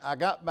I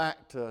got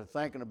back to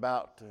thinking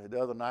about the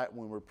other night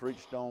when we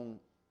preached on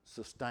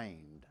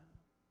sustained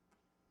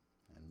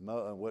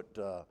and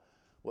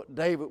what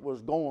David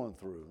was going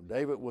through.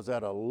 David was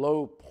at a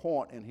low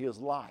point in his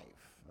life.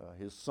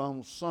 His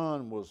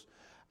son was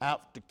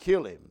out to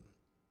kill him.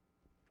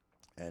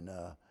 And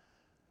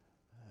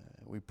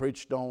we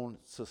preached on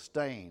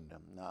sustained.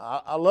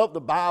 Now, I love the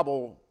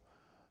Bible,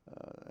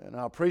 and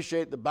I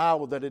appreciate the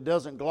Bible that it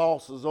doesn't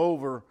glosses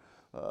over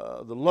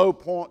the low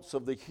points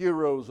of the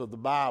heroes of the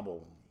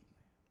Bible.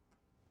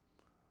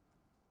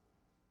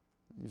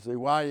 You say,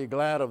 why are you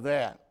glad of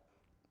that?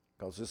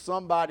 Because there's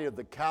somebody of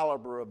the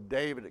caliber of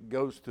David that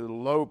goes to the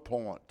low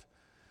point.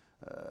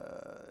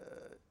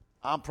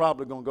 I'm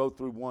probably going to go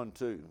through one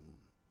too.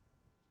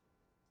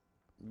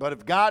 But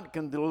if God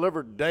can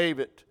deliver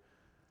David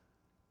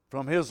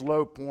from his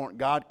low point,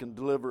 God can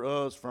deliver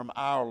us from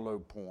our low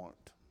point.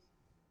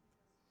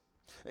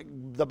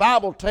 The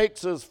Bible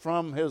takes us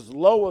from his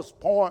lowest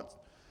point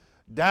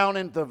down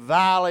into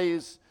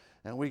valleys,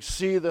 and we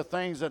see the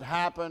things that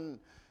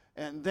happen.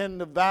 And then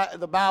the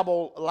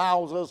Bible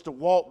allows us to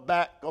walk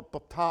back up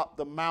atop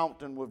the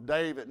mountain with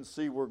David and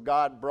see where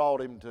God brought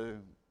him to.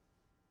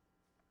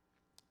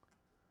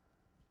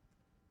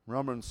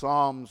 Remember in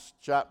Psalms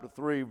chapter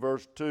 3,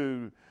 verse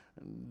 2,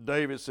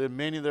 David said,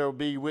 many there will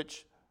be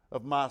which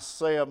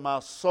say of my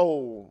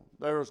soul,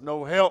 there is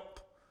no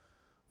help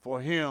for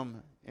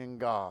him in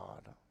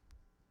God.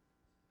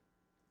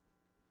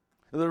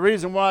 The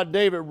reason why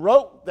David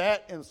wrote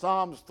that in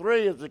Psalms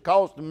 3 is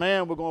because the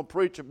man we're going to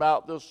preach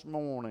about this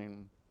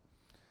morning.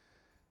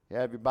 You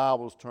have your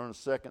Bibles, turn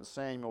to 2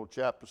 Samuel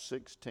chapter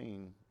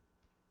 16.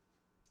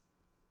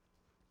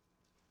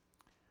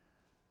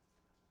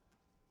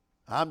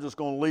 I'm just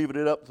going to leave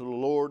it up to the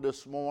Lord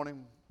this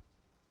morning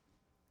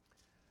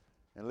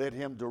and let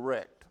him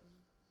direct.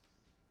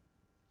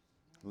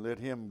 Let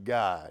him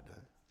guide.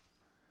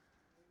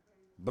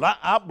 But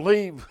I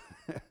believe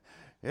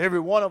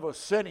every one of us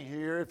sitting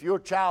here, if you're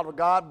a child of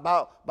God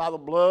by the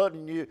blood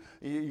and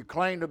you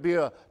claim to be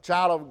a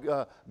child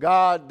of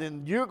God,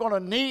 then you're going to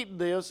need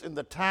this in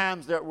the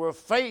times that we're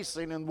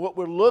facing and what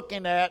we're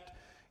looking at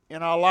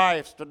in our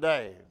lives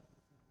today.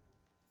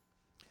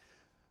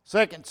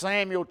 2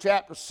 Samuel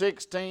chapter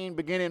 16,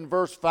 beginning in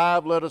verse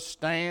 5, let us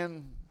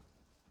stand.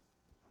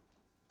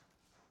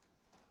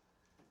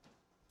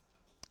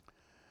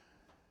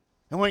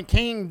 And when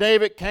King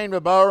David came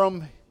to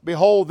Bahurim,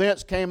 behold,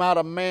 thence came out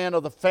a man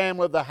of the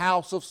family of the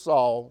house of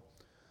Saul,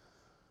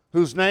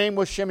 whose name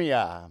was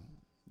Shimei,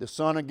 the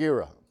son of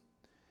Gera.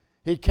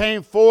 He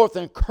came forth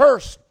and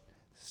cursed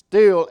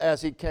still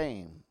as he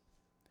came.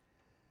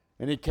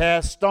 And he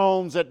cast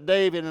stones at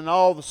David, and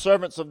all the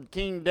servants of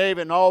King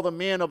David, and all the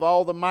men of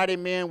all the mighty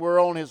men were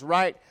on his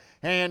right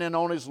hand and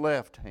on his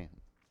left hand.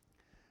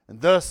 And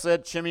thus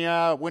said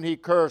Shimei when he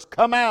cursed,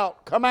 come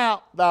out,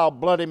 thou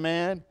bloody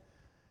man,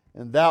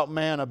 and thou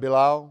man of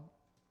Belial.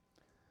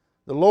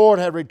 The Lord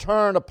had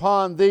returned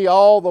upon thee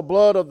all the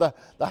blood of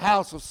the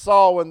house of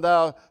Saul, and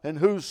thou in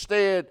whose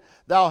stead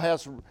thou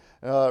hast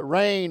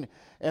reigned.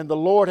 And the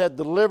Lord had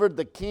delivered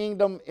the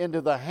kingdom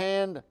into the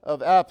hand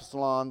of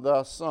Absalom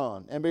thy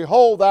son. And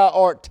behold, thou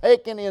art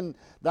taken in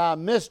thy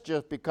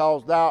mischief,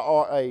 because thou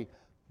art a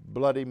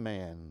bloody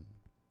man.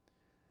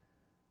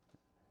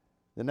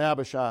 Then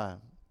Abishai,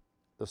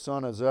 the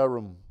son of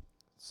Zerum,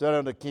 said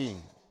unto the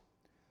king,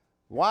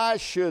 why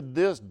should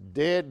this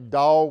dead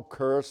dog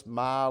curse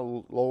my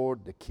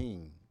lord the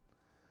king?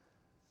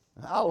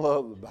 I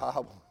love the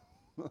Bible.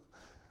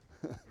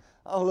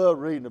 I love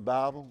reading the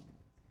Bible.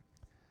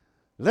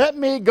 Let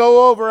me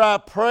go over, I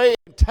pray,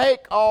 and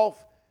take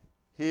off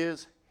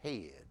his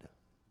head.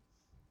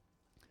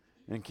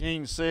 And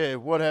King said,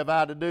 what have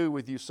I to do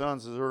with you,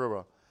 sons of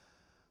Zeruiah?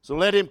 So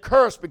let him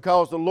curse,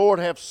 because the Lord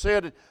hath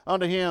said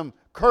unto him,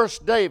 curse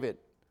David.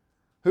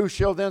 Who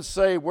shall then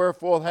say,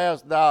 wherefore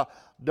hast thou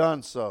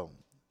done so?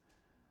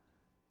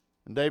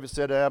 And David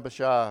said to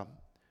Abishai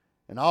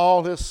and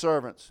all his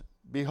servants,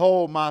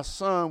 behold, my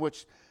son,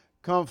 which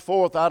come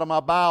forth out of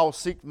my bowels,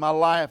 seek my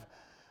life.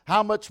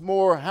 How much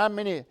more, how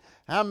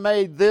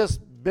may this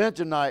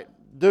Benjamite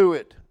do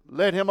it?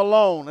 Let him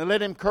alone, and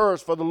let him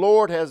curse, for the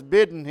Lord has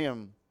bidden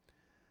him.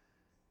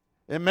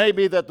 It may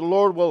be that the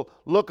Lord will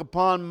look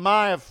upon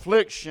my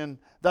affliction,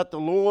 that the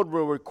Lord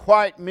will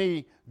requite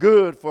me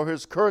good for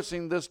his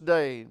cursing this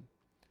day.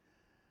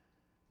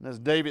 And as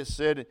David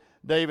said,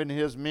 David and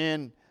his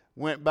men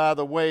went by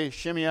the way.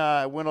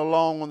 Shimei went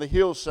along on the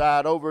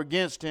hillside over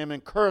against him,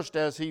 and cursed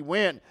as he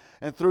went,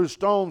 and threw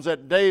stones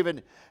at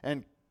David,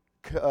 and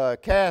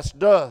cast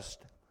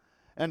dust.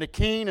 And the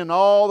king and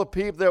all the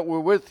people that were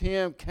with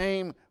him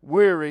came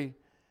weary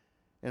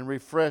and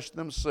refreshed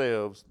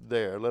themselves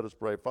there. Let us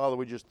pray. Father,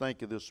 we just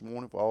thank you this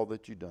morning for all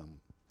that you've done.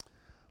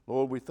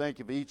 Lord, we thank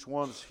you for each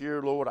one that's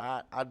here. Lord,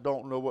 I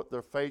don't know what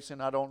they're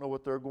facing. I don't know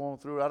what they're going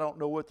through. I don't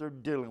know what they're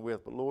dealing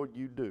with. But Lord,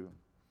 you do.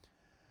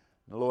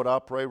 And Lord, I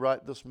pray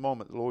right this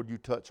moment, Lord, you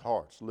touch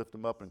hearts. Lift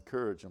them up,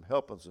 encourage them,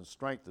 help us and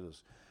strengthen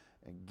us.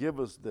 And give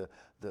us the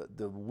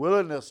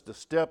willingness to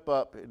step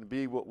up and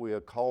be what we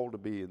are called to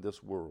be in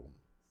this world.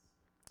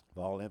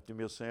 Fall empty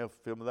yourself,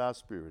 fill me with thy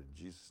spirit.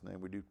 In Jesus' name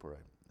we do pray.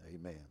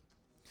 Amen.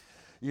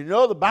 You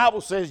know the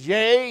Bible says,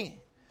 yea,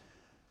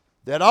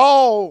 that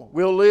all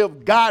will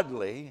live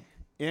godly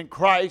in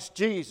Christ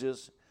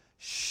Jesus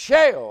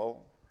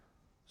shall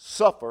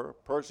suffer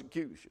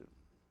persecution.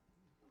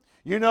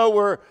 You know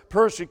where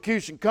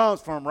persecution comes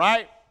from,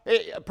 right?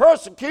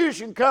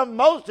 Persecution comes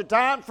most of the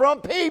time from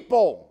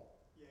people.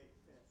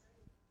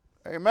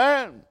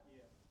 Amen.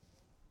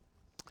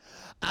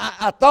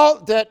 I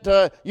thought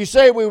that you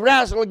say we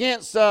wrestle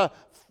against,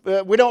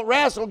 we don't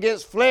wrestle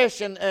against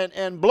flesh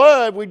and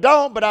blood. We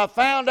don't, but I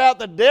found out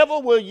the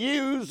devil will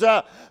use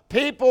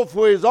people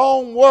for his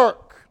own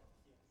work.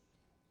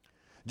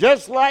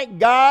 Just like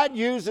God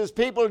uses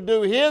people to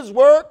do his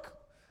work,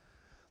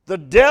 the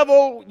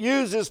devil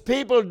uses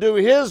people to do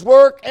his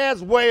work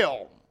as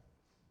well.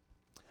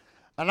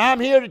 And I'm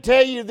here to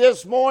tell you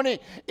this morning,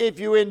 if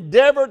you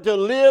endeavor to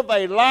live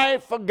a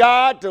life for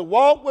God, to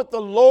walk with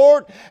the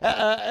Lord,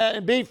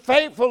 and be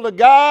faithful to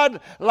God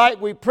like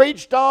we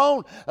preached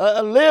on,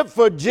 live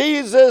for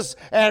Jesus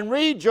and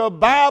read your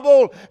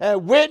Bible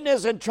and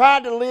witness and try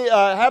to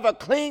have a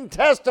clean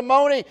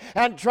testimony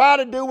and try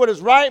to do what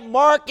is right,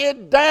 mark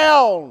it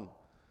down.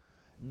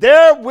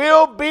 There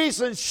will be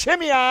some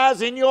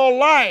Shimei's in your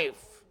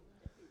life.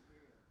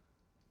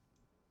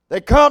 They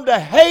come to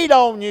hate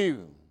on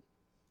you,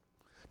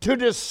 to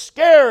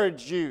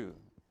discourage you,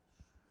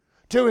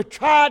 to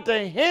try to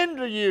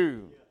hinder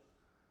you,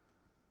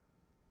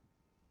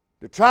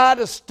 to try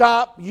to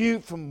stop you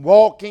from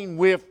walking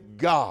with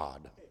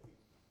God.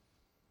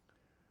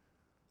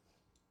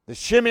 The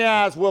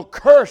Shimei's will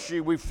curse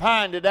you. We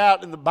find it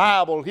out in the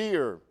Bible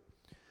here.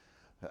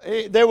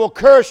 They will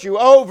curse you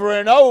over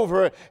and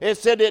over. It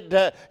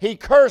said he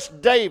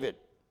cursed David.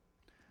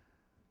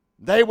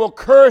 They will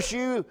curse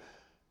you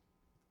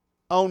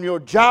on your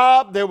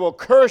job. They will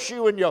curse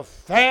you in your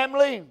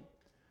family.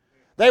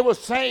 They will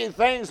say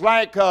things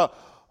like,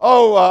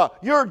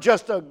 you're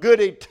just a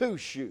goody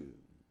two-shoe.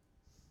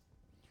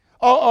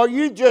 Or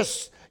you're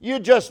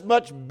just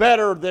much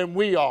better than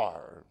we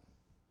are.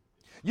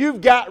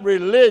 You've got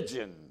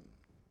religion.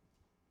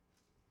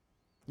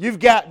 You've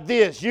got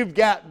this. You've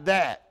got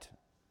that.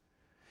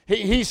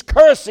 He's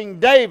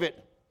cursing David.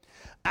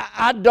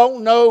 I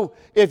don't know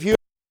if you've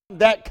had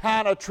that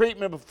kind of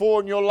treatment before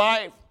in your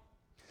life.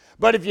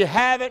 But if you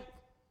haven't,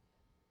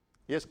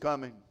 it's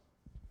coming.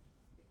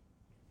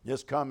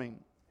 It's coming.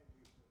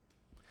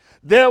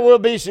 There will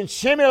be some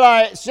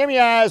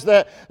Shimei's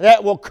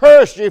that will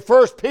curse you.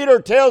 1 Peter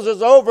tells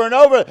us over and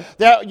over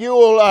that you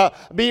will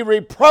be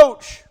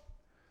reproached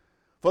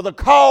for the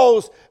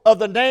cause of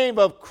the name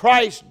of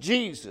Christ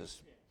Jesus.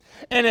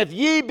 And if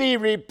ye be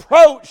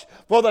reproached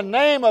for the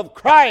name of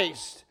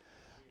Christ,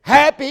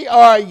 happy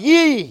are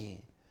ye,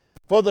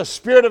 for the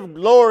Spirit of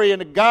glory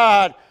and of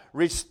God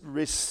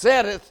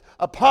resetteth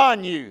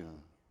upon you.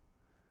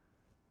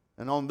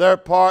 And on their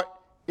part,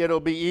 it'll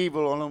be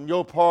evil, and on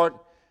your part,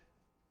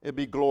 it'll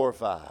be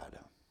glorified.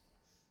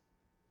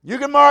 You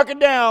can mark it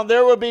down.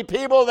 There will be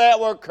people that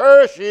will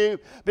curse you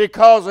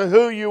because of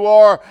who you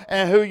are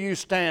and who you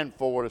stand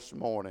for this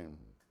morning.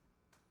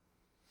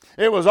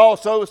 It was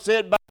also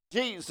said by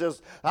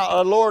Jesus,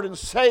 our Lord and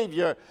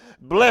Savior,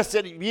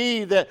 blessed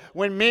ye that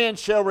when men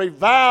shall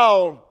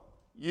revile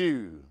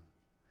you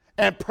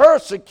and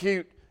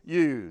persecute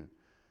you,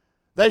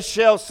 they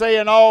shall say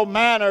in all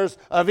manners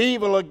of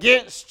evil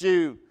against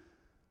you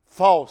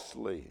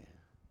falsely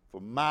for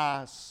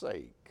my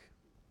sake.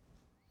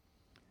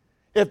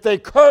 If they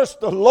curse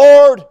the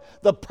Lord,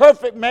 the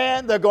perfect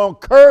man, they're going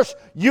to curse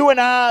you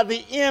and I,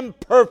 the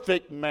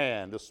imperfect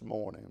man, this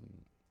morning.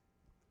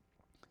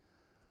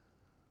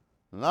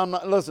 And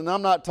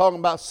I'm not talking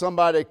about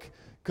somebody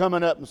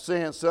coming up and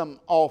saying something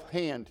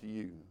offhand to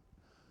you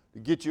to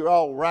get you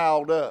all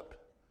riled up,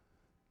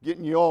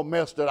 getting you all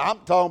messed up.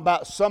 I'm talking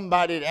about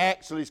somebody that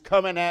actually is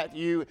coming at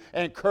you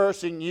and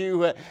cursing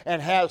you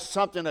and has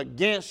something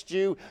against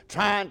you,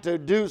 trying to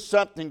do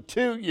something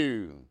to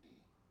you.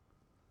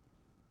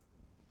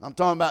 I'm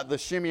talking about the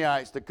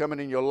Shimeites that are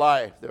coming in your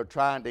life. They're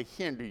trying to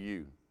hinder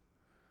you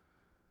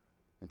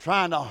and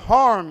trying to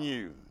harm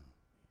you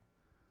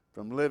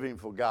from living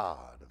for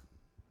God.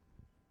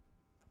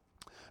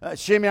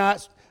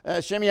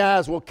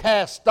 Shimei's will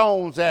cast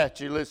stones at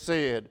you, let's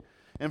say it.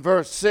 In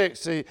verse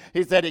 6,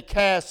 he said he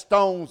cast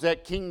stones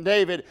at King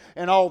David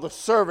and all the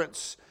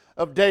servants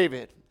of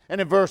David.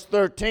 And in verse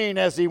 13,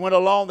 as he went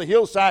along the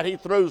hillside, he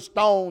threw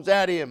stones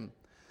at him.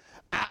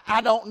 I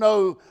don't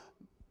know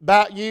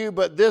about you,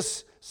 but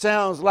this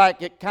sounds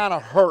like it kind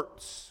of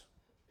hurts.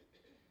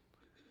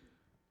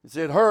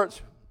 It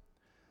hurts.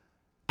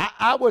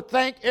 I would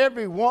think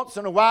every once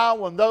in a while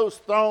when those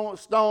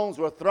stones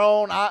were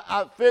thrown,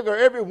 I figure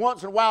every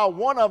once in a while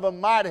one of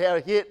them might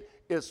have hit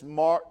its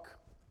mark.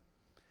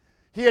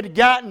 He had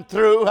gotten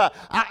through.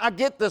 I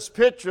get this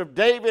picture of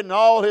David and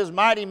all his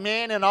mighty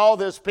men and all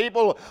his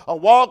people are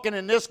walking,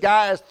 and this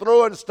guy is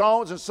throwing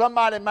stones, and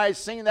somebody may have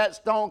seen that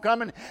stone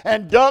coming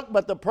and ducked,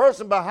 but the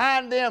person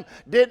behind them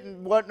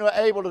wasn't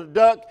able to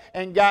duck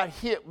and got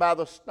hit by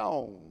the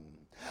stone.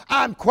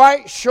 I'm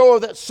quite sure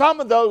that some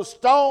of those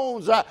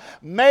stones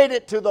made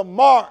it to the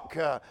mark.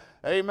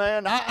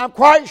 Amen. I'm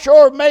quite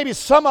sure maybe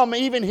some of them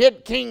even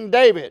hit King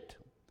David.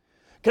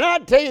 Can I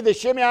tell you, the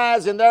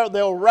Shimeites in there,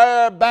 they'll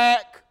rear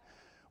back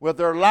with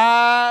their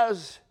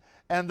lies,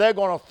 and they're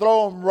going to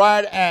throw them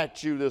right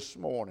at you this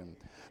morning.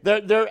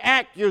 Their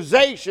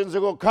accusations are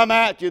going to come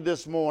at you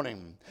this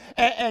morning.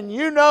 And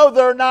you know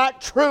they're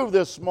not true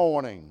this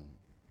morning.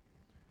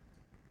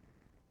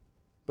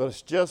 But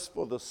it's just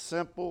for the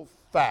simple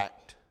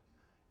fact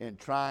in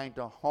trying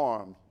to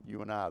harm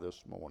you and I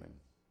this morning.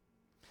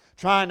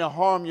 Trying to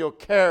harm your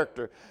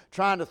character.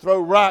 Trying to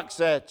throw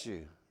rocks at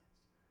you.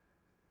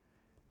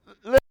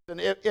 Listen,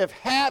 if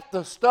half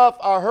the stuff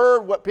I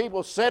heard what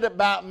people said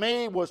about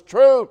me was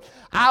true,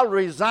 I'll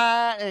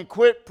resign and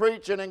quit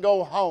preaching and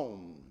go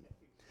home.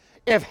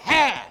 If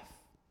half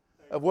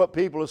of what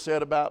people have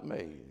said about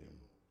me.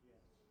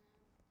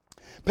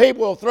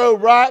 People will throw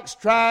rocks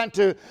trying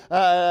to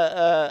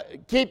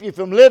keep you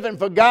from living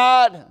for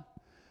God.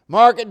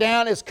 Mark it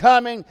down, it's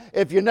coming.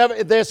 If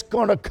it's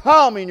going to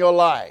come in your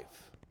life.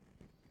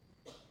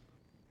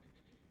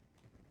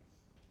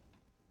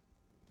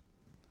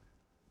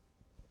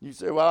 You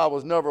say, well, I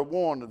was never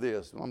warned of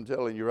this. I'm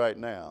telling you right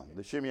now,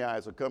 the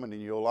Shimeites are coming in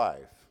your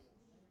life.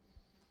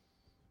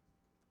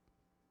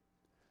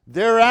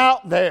 They're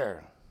out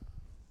there.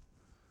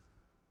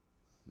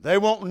 They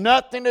want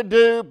nothing to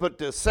do but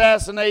to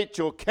assassinate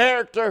your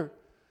character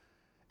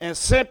and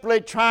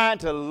simply trying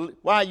to,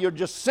 while you're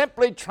just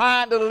simply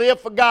trying to live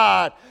for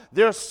God,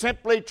 they're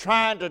simply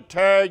trying to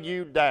tear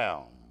you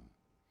down.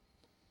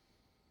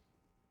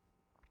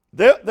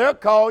 They'll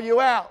call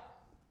you out.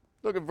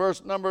 Look at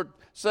verse number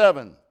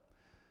 7.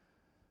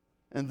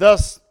 And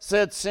thus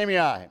said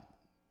Shimei,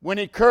 when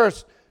he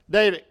cursed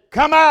David,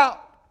 come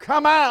out,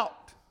 come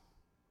out.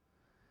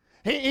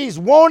 He's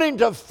wanting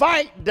to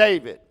fight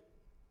David.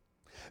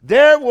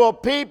 There will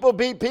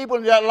be people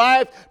in your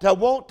life that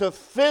want to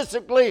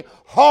physically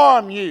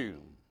harm you.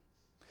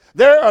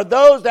 There are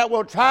those that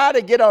will try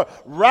to get a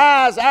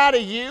rise out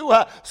of you,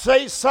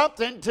 say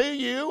something to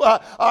you,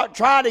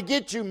 try to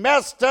get you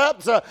messed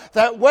up, so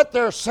that what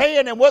they're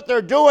saying and what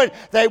they're doing,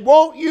 they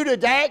want you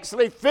to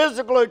actually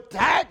physically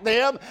attack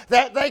them,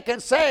 that they can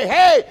say,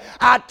 hey,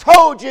 I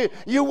told you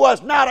you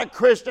was not a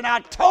Christian. I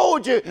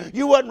told you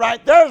you wasn't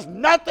right. There's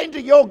nothing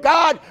to your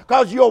God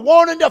because you're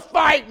wanting to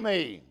fight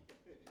me.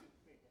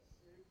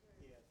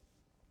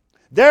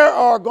 There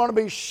are going to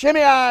be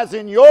Shimeites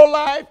in your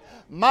life,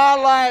 my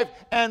life,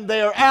 and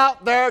they're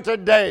out there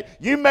today.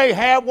 You may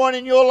have one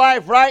in your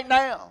life right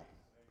now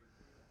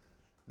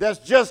that's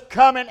just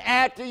coming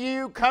after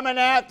you,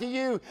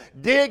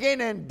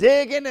 digging and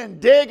digging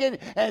and digging,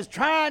 and is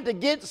trying to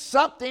get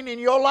something in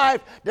your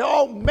life. They're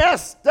all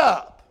messed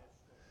up.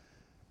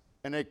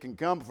 And they can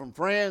come from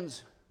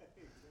friends,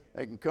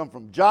 they can come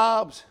from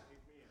jobs,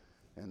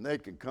 and they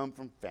can come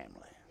from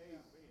family.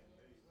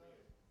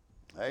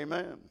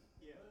 Amen.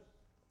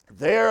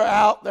 They're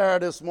out there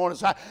this morning.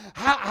 So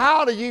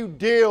how do you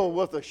deal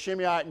with a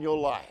Shimeite in your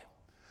life?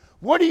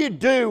 What do you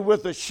do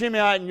with a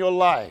Shimeite in your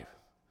life?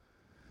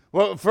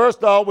 Well, first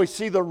of all, we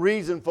see the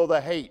reason for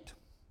the hate.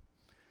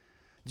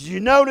 Did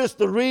you notice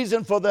the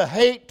reason for the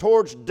hate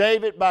towards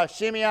David by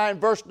Shimei in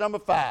verse number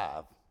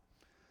 5?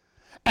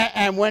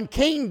 And when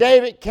King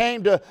David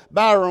came to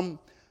Bahurim,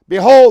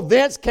 behold,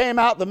 thence came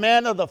out the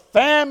men of the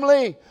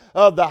family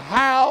of the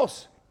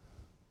house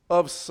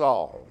of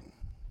Saul.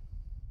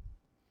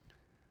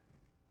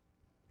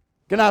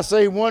 Can I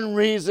say one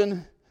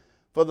reason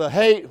for the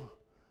hate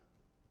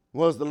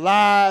was the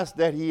lies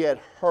that he had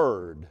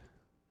heard?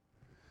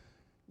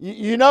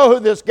 You know who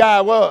this guy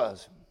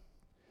was.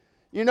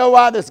 You know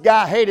why this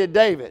guy hated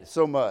David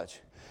so much.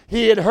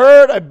 He had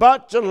heard a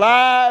bunch of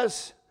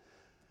lies.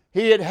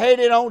 He had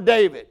hated on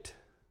David.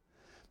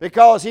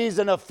 Because he's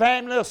in a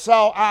family of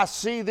Saul. I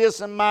see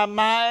this in my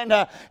mind.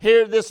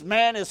 Here this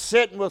man is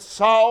sitting with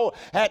Saul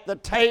at the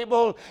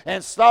table,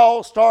 and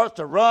Saul starts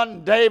to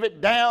run David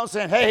down,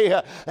 saying,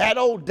 hey, that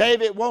old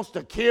David wants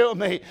to kill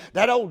me.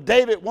 That old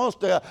David wants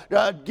to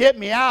get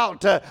me out.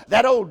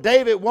 That old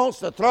David wants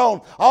the throne.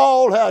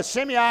 All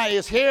Shimei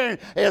is hearing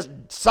is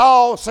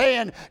Saul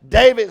saying,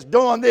 David's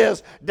doing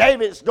this.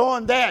 David's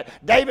doing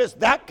that. David's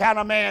that kind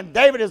of man.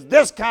 David is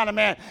this kind of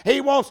man.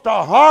 He wants to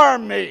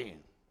harm me.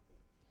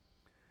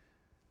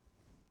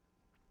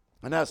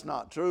 And that's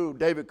not true.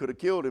 David could have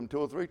killed him 2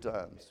 or 3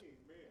 times.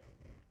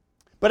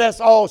 But that's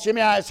all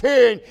Shimei is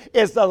hearing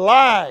is the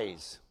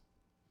lies.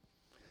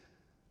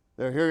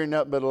 They're hearing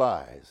nothing but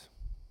lies.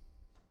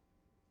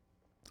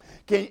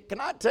 Can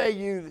I tell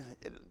you,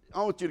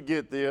 I want you to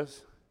get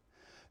this.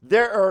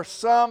 There are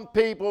some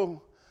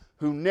people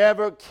who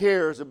never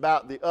cares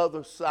about the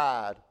other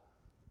side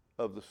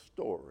of the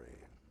story.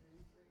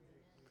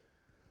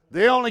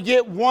 They only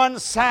get one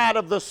side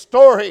of the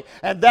story,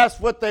 and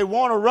that's what they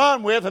want to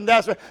run with, and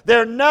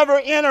they're never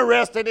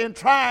interested in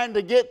trying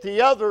to get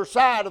the other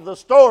side of the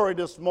story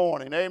this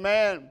morning.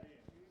 Amen.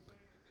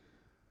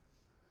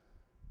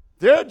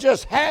 They're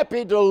just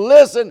happy to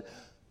listen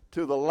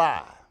to the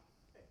lie.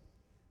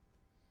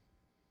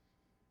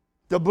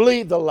 to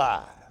believe the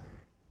lie.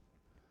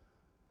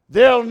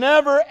 They'll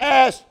never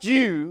ask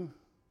you,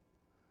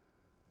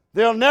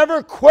 they'll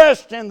never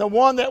question the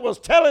one that was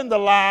telling the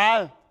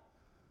lie.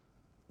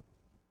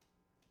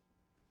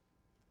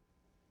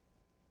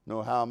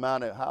 No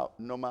matter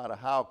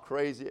how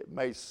crazy it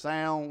may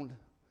sound,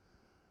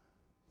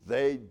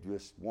 they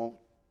just want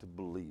to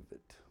believe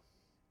it.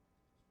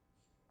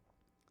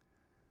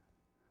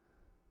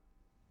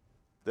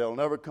 They'll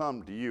never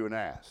come to you and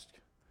ask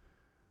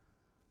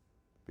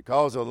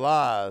because of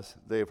lies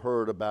they've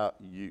heard about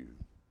you.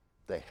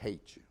 They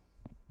hate you.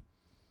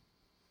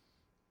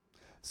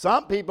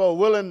 Some people are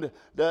willing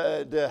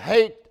to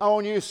hate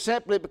on you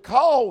simply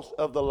because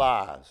of the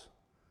lies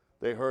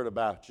they heard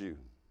about you.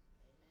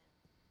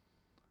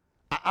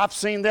 I've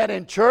seen that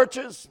in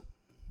churches.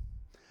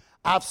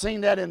 I've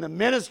seen that in the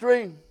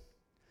ministry.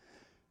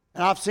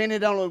 And I've seen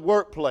it on the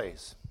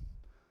workplace.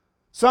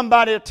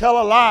 Somebody will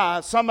tell a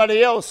lie.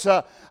 Somebody else,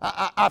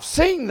 I've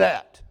seen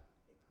that.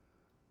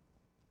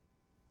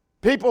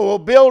 People will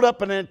build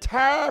up an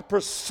entire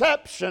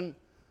perception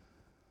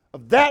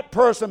of that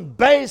person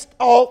based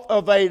off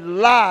of a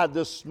lie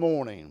this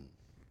morning.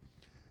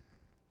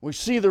 We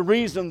see the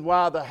reason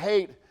why the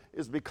hate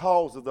is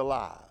because of the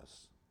lies.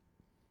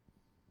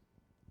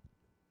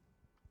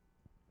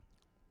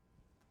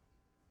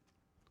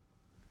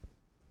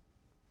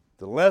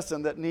 The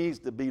lesson that needs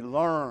to be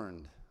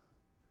learned.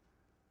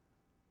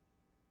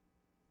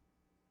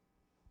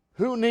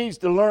 Who needs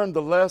to learn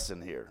the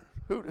lesson here?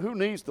 Who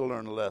needs to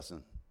learn the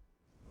lesson?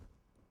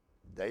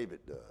 David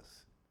does.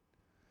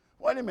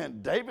 Wait a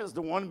minute, David's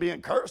the one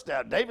being cursed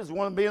out. David's the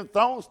one being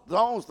thrones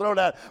thrown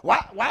out.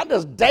 Why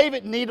does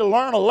David need to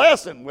learn a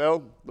lesson?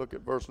 Well, look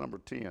at verse number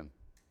 10.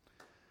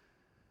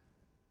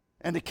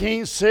 And the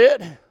king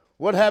said,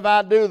 what have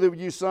I to do with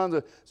you sons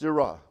of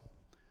Zeruiah?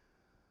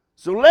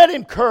 So let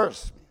him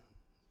curse me,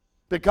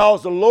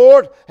 because the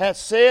Lord hath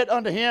said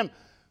unto him,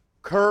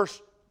 curse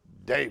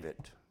David.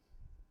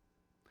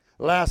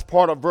 Last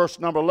part of verse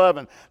number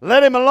 11.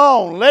 Let him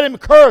alone, let him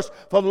curse,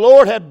 for the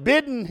Lord hath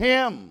bidden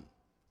him.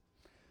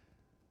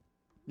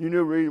 You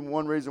knew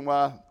one reason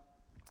why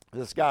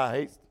this guy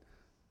hates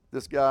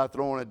this guy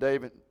throwing at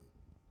David?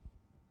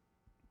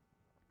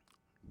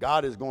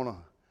 God is going to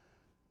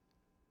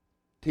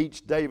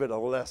teach David a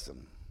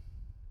lesson.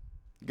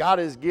 God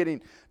is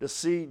getting to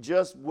see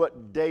just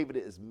what David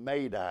is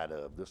made out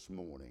of this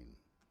morning.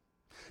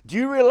 Do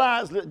you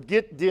realize,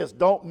 get this,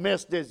 don't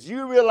miss this.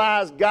 You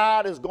realize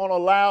God is going to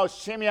allow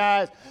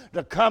Shimei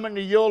to come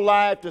into your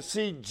life to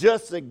see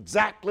just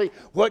exactly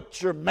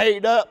what you're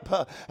made up.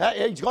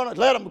 He's going to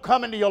let them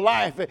come into your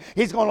life.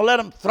 He's going to let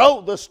them throw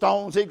the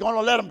stones. He's going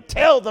to let them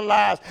tell the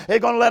lies. He's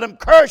going to let them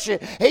curse you.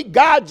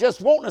 God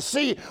just wants to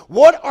see,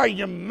 what are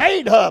you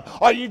made of?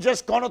 Are you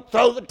just going to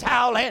throw the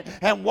towel in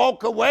and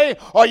walk away?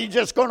 Are you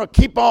just going to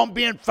keep on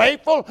being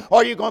faithful?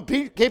 Are you going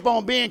to keep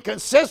on being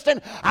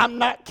consistent? I'm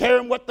not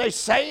caring what they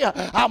say.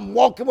 I'm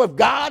walking with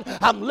God.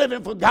 I'm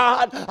living for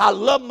God. I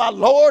love my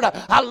Lord.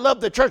 I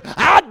love the church.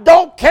 I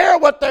don't care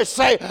what they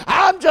say.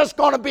 I'm just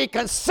going to be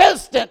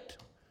consistent.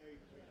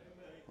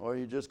 Or are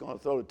you just going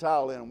to throw the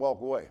towel in and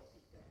walk away?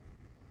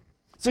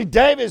 See,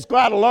 David's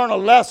got to learn a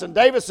lesson.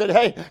 David said,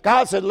 hey,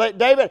 God said,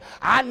 David,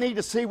 I need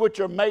to see what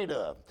you're made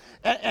of.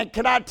 And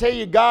can I tell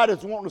you, God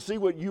is wanting to see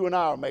what you and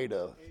I are made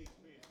of.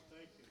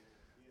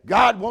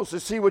 God wants to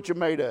see what you're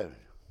made of.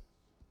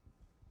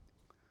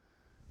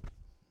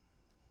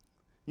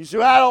 You say,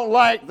 I don't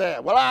like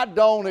that. Well, I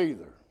don't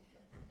either.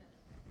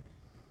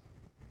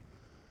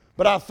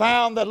 But I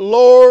found that the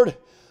Lord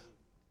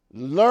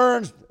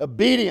learns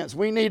obedience.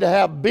 We need to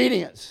have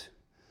obedience.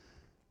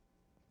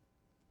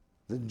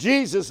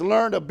 Jesus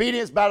learned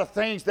obedience by the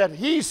things that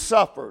he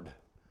suffered.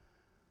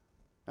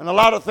 And a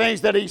lot of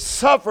things that he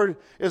suffered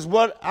is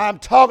what I'm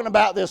talking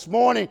about this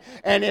morning.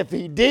 And if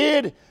he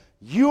did,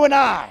 you and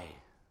I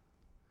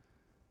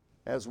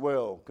as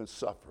well can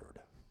suffer.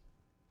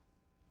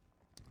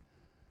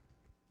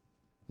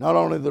 Not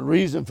only the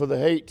reason for the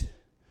hate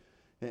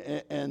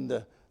and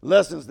the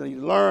lessons that he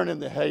learned in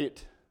the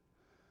hate,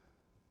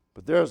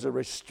 but there's a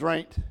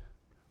restraint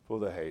for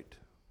the hate.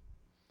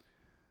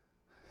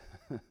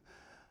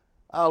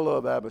 I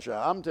love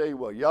Abishai. I'm telling you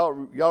what,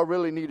 y'all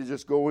really need to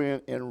just go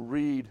in and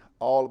read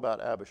all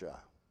about Abishai.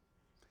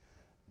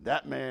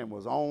 That man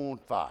was on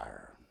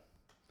fire.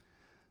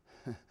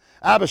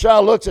 Abishai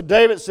looks at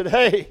David and said,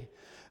 hey,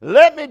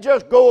 let me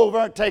just go over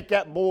and take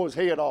that boy's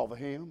head off of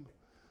him.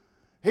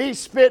 He's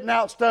spitting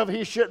out stuff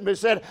he shouldn't be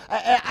said.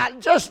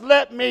 Just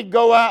let me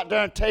go out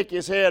there and take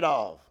his head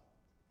off.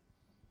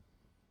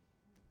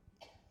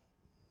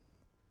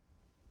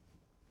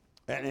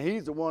 And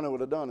he's the one who would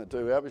have done it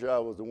too. Abishai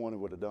was the one who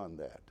would have done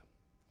that.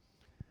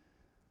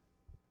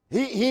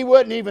 He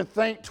wouldn't even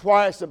think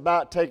twice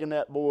about taking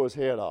that boy's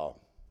head off.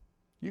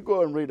 You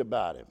go and read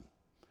about him.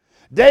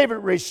 David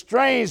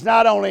restrains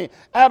not only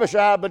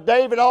Abishai, but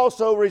David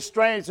also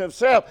restrains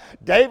himself.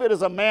 David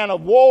is a man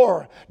of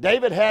war.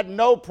 David had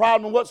no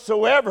problem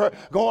whatsoever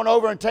going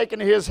over and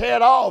taking his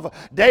head off.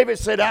 David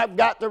said, I've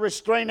got to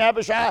restrain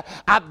Abishai.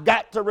 I've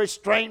got to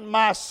restrain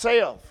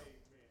myself.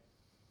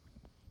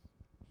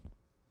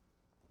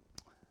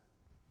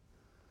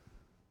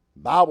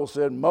 The Bible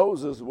said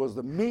Moses was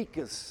the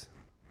meekest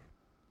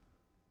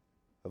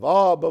of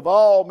all, above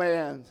all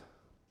men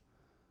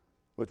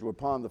which were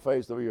upon the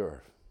face of the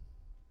earth.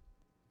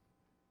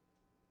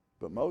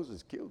 But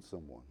Moses killed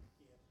someone.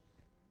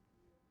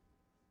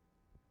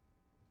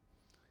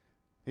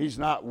 He's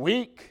not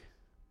weak.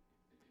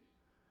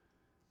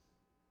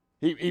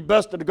 He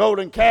busted the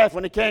golden calf.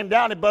 When he came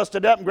down, he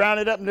busted it up and ground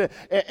it up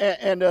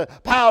and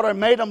powder and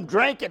made them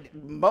drink it.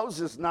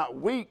 Moses is not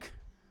weak.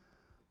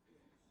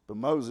 But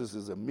Moses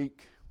is a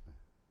meek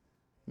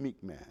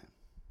man.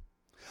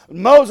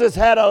 Moses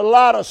had a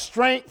lot of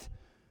strength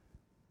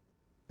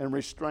and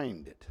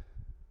restrained it.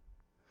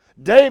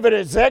 David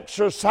is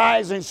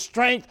exercising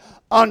strength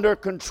under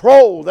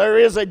control. There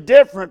is a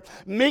difference.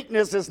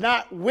 Meekness is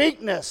not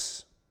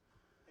weakness.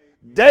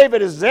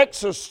 David is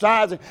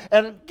exercising,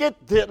 and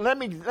get this, let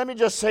me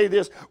just say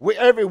this.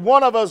 Every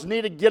one of us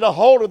need to get a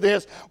hold of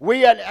this.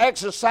 We had to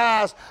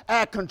exercise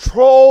our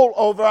control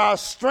over our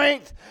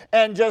strength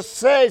and just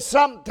say,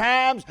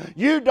 sometimes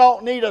you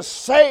don't need to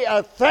say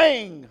a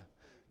thing.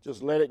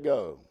 Just let it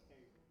go.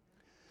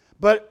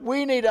 But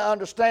we need to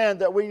understand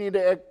that we need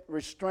to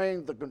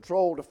restrain the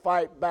control to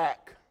fight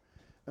back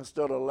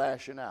instead of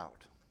lashing out.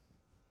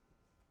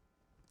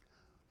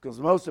 Because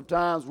most of the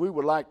times we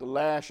would like to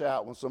lash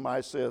out when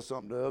somebody says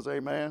something to us.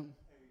 Amen?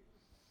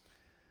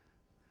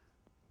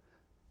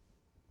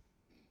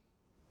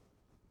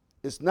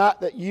 It's not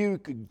that you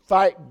could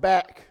fight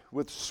back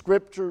with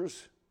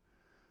scriptures.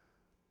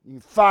 You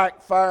can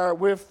fight fire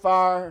with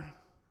fire.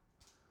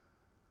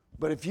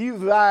 But if you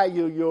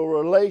value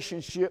your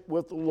relationship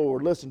with the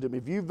Lord, listen to me,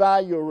 if you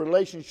value your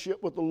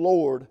relationship with the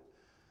Lord,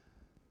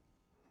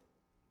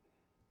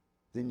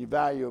 then you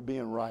value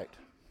being right.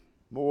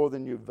 More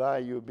than you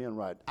value being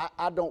right.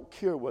 I don't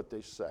care what they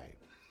say.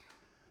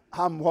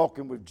 I'm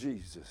walking with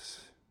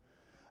Jesus.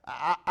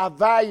 I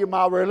value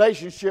my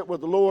relationship with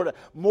the Lord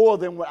more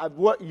than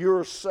what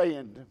you're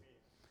saying,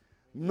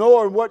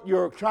 nor what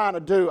you're trying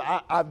to do.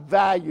 I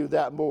value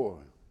that more.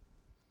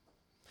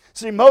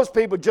 See, most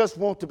people just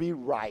want to be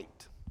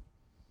right.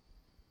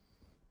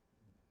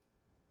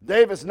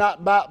 David's not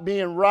about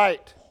being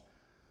right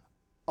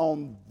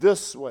on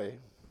this way.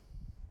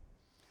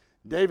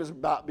 David's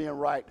about being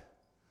right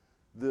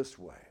this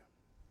way.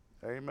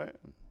 Amen.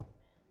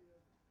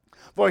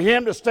 For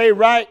him to stay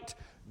right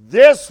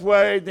this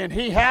way, then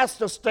he has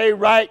to stay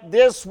right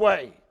this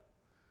way.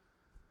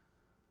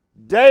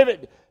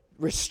 David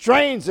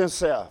restrains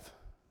himself.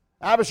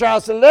 Abishai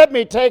said, let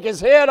me take his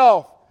head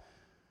off.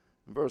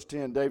 In verse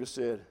 10, David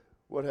said,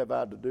 what have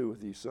I to do with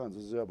these sons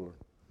of Zebulun?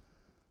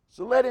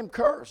 So let him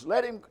curse.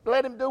 Let him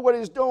do what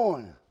he's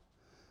doing.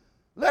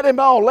 Let him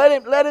on.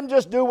 Let him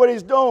just do what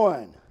he's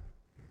doing.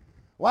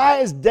 Why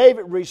is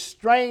David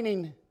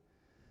restraining?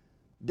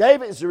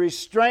 David is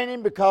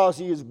restraining because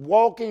he is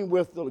walking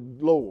with the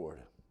Lord.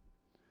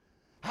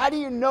 How do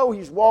you know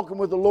he's walking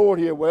with the Lord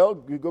here?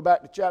 Well, you go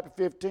back to chapter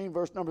 15,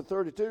 verse number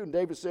 32, and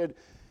David said,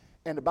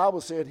 and the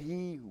Bible said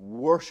he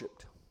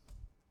worshiped.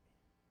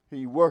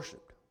 He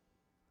worshiped.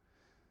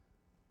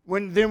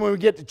 When we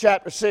get to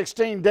chapter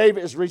 16,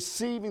 David is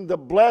receiving the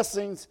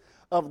blessings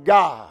of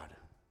God.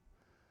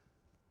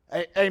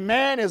 A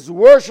man is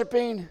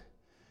worshiping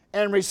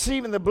and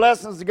receiving the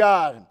blessings of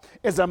God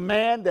is a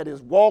man that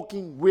is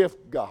walking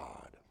with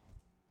God.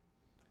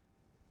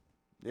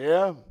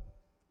 Yeah?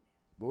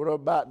 But what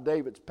about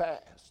David's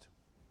past?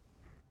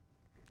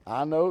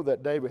 I know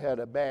that David had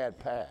a bad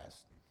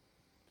past.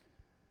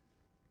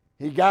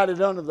 He got it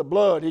under the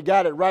blood. He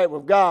got it right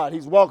with God.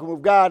 He's walking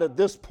with God at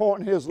this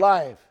point in his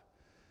life.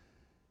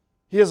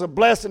 He is a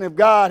blessing of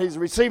God. He's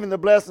receiving the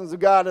blessings of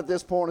God at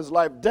this point in his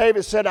life.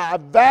 David said, I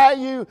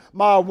value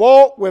my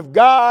walk with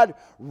God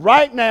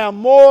right now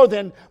more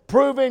than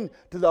proving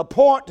to the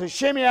point to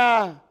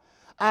Shimei.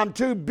 I'm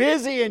too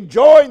busy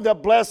enjoying the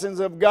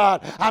blessings of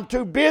God. I'm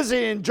too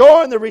busy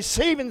enjoying the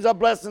receiving the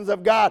blessings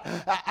of God.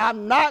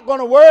 I'm not going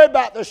to worry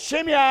about the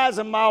Shimei's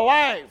in my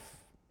life.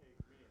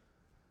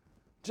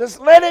 Just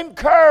let him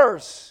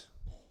curse.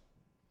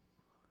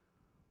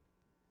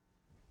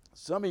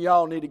 Some of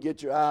y'all need to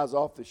get your eyes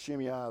off the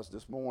Shimei's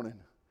this morning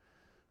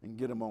and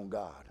get them on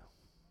God.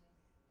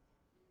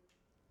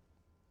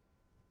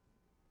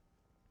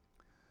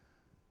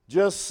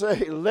 Just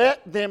say,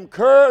 let them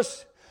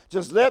curse.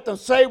 Just let them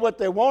say what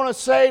they want to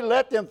say.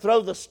 Let them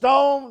throw the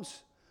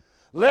stones.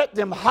 Let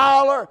them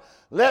holler.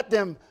 Let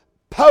them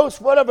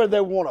post whatever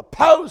they want to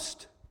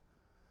post.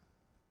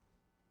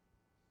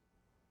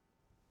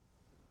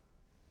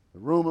 The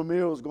rumor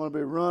mill is going to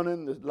be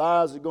running. The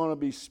lies are going to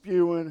be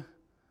spewing.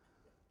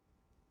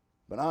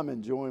 But I'm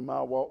enjoying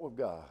my walk with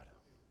God.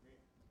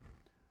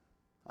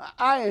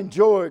 I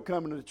enjoy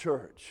coming to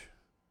church.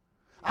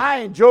 I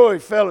enjoy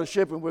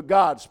fellowshipping with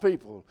God's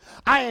people.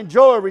 I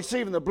enjoy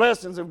receiving the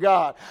blessings of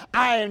God.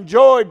 I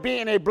enjoy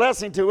being a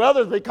blessing to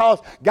others because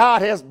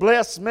God has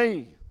blessed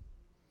me.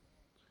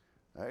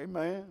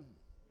 Amen.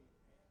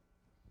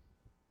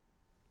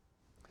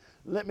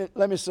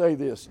 Let me say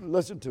this.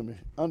 Listen to me.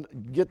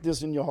 Get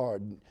this in your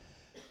heart.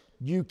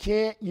 You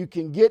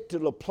can get to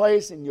the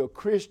place in your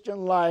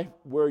Christian life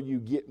where you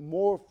get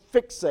more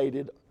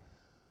fixated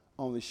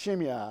on the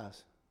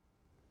Shimei's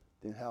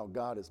than how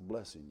God is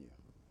blessing you.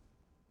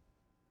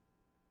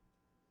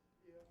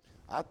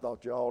 I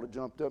thought you all had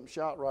jumped up and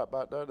shot right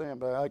about that then,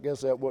 but I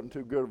guess that wasn't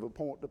too good of a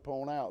point to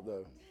point out,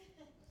 though.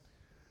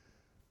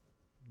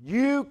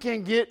 You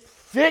can get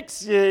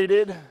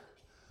fixated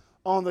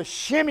on the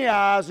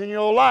Shimei's in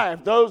your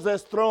life, those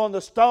that's throwing the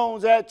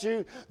stones at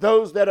you,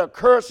 those that are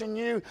cursing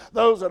you,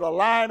 those that are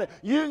lying.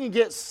 You can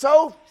get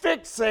so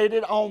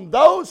fixated on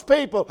those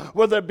people,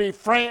 whether it be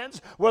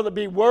friends, whether it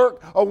be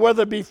work, or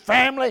whether it be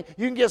family.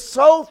 You can get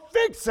so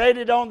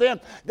fixated on them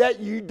that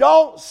you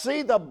don't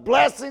see the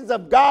blessings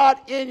of God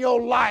in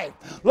your life.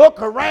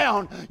 Look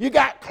around. You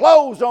got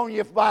clothes on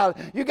your body.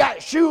 You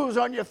got shoes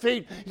on your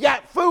feet. You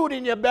got food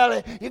in your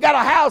belly. You got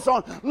a house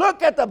on.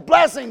 Look at the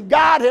blessing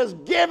God has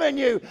given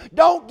you.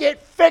 Don't get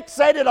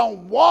fixated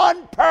on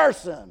one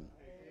person.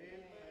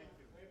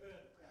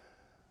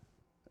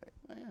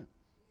 Amen.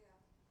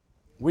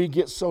 We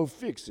get so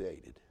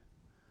fixated.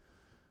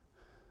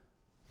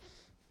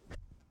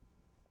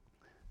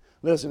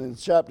 Listen, in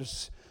chapter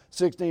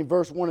 16,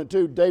 verse 1 and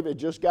 2, David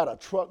just got a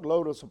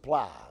truckload of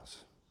supplies.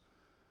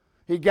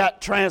 He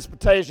got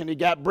transportation, he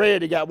got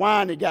bread, he got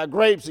wine, he got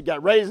grapes, he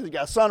got raisins, he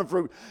got sun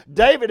fruit.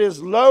 David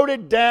is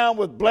loaded down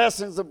with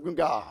blessings of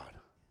God.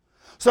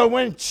 So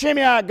when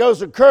Shimei goes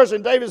to curse,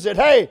 and David said,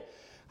 hey,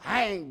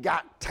 I ain't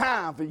got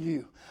time for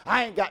you.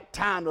 I ain't got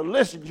time to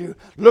listen to you.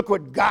 Look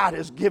what God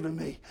has given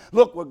me.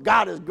 Look what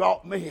God has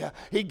brought me.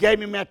 He gave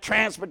me my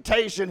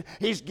transportation.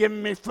 He's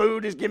given me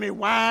food. He's given me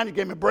wine. He's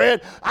given me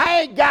bread.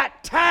 I ain't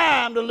got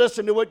time to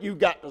listen to what you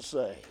got to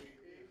say.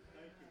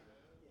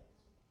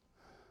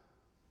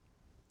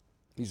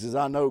 He says,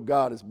 I know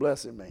God is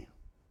blessing me.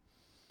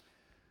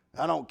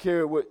 I don't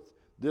care what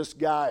this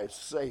guy is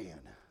saying.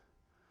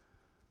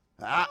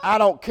 I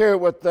don't care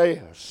what they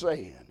are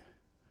saying.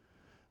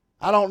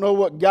 I don't know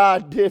what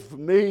God did for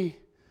me.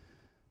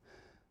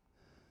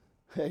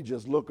 Hey,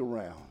 just look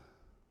around.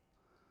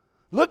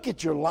 Look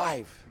at your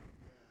life.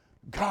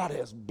 God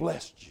has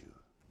blessed you.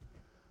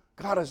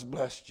 God has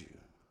blessed you.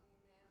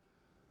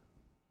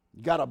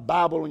 You got a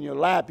Bible in your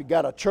lap. You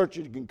got a church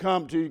you can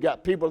come to. You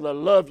got people that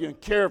love you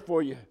and care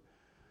for you.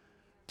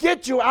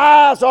 Get your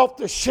eyes off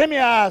the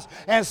Shimei's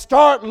and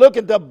start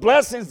looking at the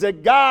blessings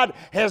that God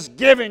has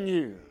given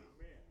you.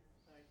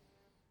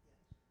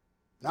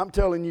 I'm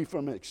telling you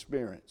from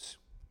experience,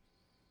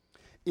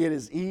 it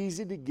is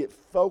easy to get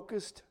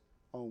focused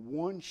on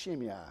one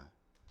Shimei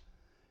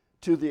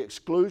to the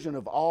exclusion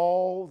of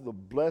all the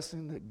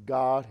blessing that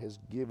God has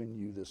given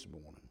you this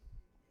morning.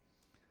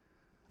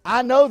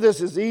 I know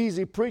this is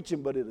easy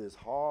preaching, but it is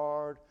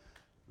hard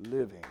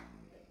living.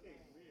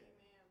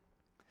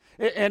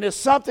 And it's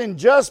something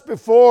just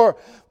before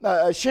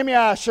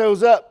Shimei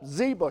shows up,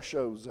 Ziba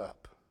shows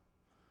up.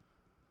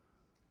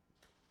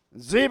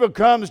 Ziba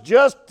comes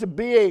just to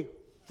be a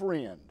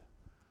friend.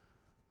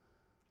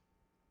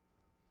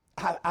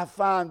 I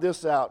find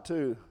this out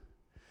too.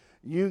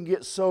 You can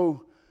get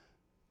so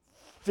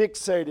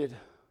fixated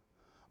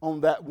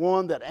on that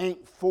one that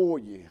ain't for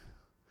you,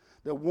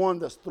 the one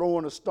that's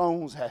throwing the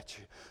stones at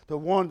you, the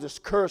one that's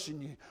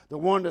cursing you, the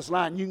one that's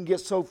lying. You can get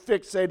so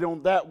fixated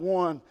on that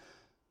one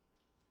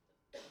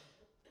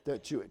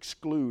that you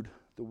exclude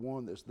the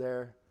one that's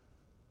there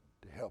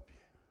to help you,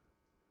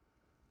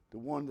 the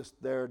one that's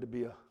there to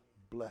be a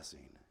blessing.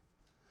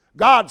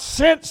 God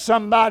sent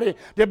somebody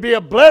to be a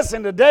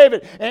blessing to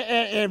David,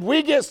 and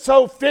we get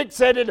so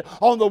fixated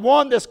on the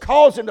one that's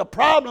causing the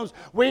problems,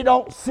 we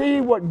don't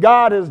see what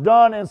God has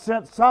done and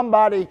sent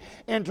somebody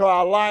into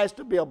our lives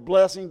to be a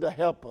blessing to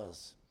help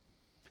us.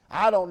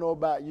 I don't know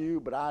about you,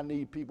 but I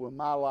need people in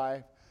my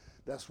life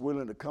that's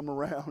willing to come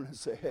around and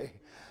say, hey,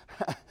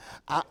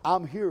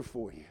 I'm here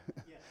for you.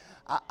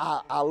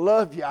 I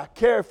love you. I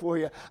care for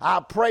you. I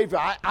pray for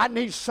you. I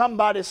need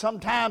somebody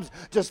sometimes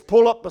just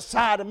pull up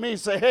beside of me and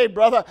say, hey,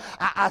 brother,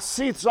 I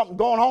see something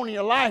going on in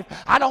your life.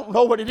 I don't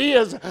know what it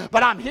is,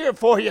 but I'm here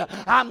for you.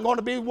 I'm going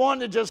to be one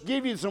to just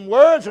give you some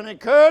words and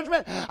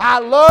encouragement. I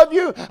love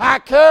you. I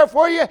care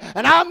for you,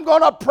 and I'm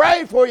going to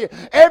pray for you.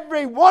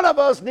 Every one of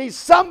us needs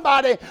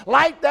somebody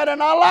like that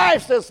in our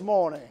lives this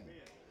morning.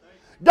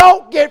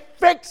 Don't get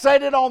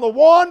fixated on the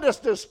one that's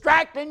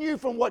distracting you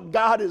from what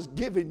God has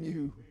given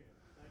you.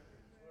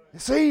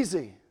 It's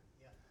easy.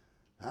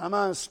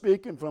 I'm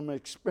speaking from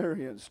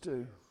experience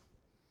too.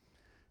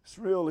 It's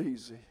real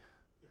easy.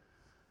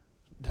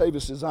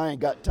 David says, I ain't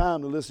got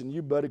time to listen to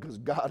you, buddy, because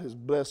God has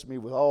blessed me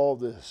with all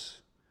this.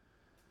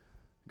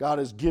 God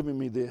has given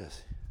me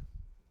this.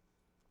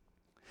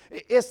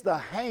 It's the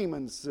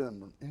Haman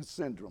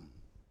syndrome.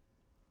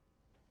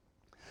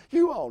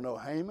 You all know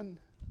Haman.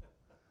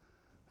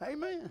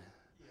 Amen.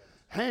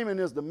 Haman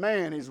is the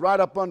man. He's right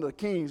up under the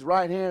king. He's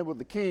right hand with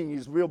the king.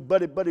 He's real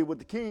buddy with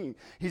the king.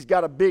 He's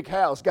got a big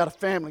house, got a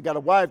family, got a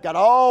wife, got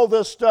all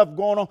this stuff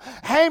going on.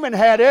 Haman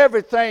had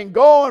everything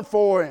going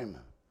for him.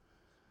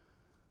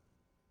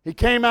 He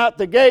came out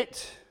the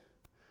gate.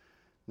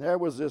 There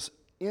was this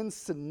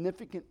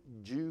insignificant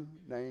Jew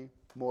named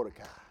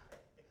Mordecai.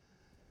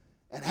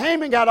 And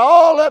Haman got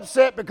all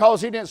upset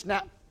because he didn't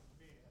snap.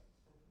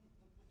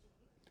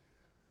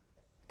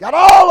 Got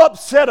all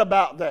upset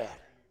about that.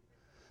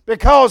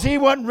 Because he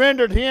wasn't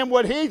rendered him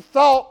what he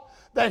thought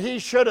that he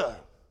should have.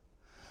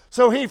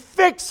 So he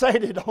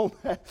fixated on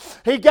that.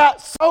 He got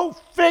so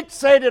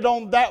fixated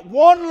on that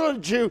one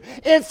little Jew,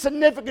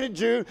 insignificant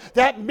Jew,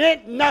 that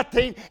meant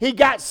nothing. He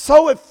got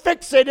so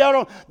fixated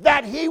on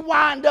that he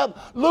wound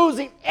up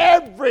losing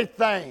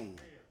everything.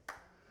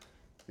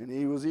 And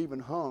he was even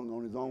hung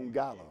on his own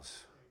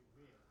gallows.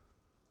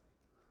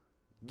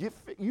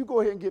 You go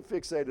ahead and get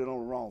fixated on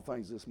the wrong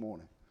things this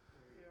morning.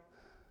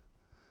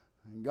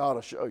 And God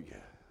will show you.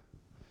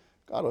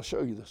 God will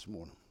show you this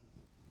morning.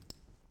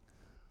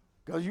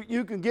 Because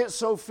you can get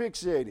so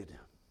fixated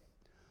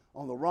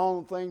on the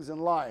wrong things in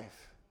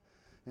life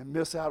and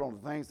miss out on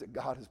the things that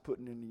God is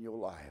putting in your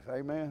life.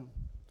 Amen.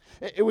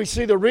 We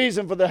see the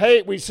reason for the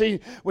hate. We see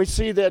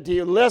that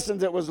the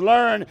lessons that was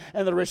learned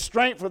and the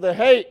restraint for the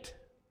hate.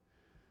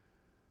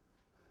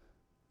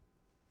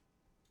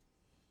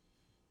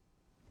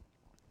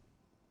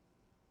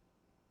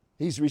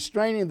 He's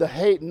restraining the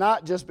hate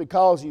not just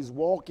because he's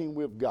walking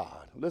with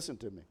God. Listen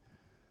to me.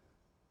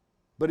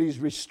 But he's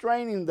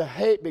restraining the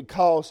hate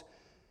because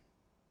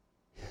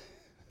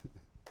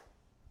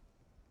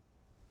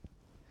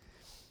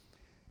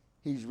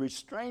he's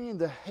restraining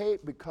the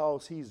hate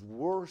because he's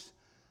worse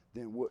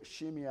than what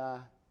Shimei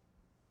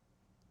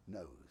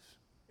knows.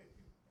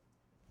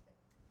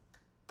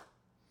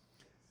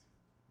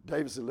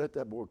 David said, let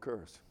that boy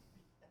curse.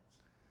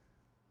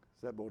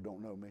 That boy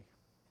don't know me.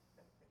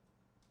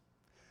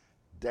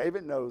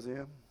 David knows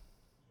him.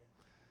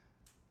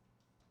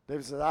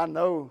 David said, I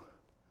know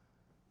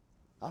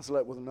I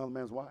slept with another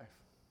man's wife.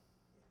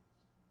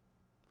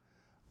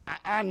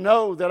 I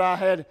know that I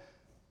had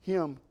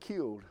him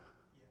killed,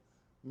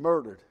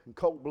 murdered in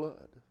cold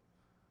blood.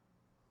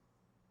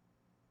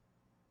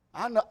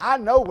 I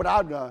know what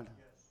I've done.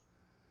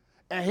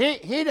 And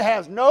he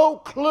has no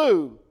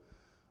clue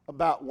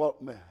about what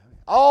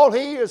all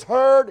he has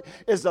heard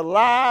is the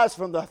lies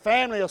from the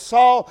family of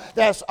Saul.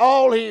 That's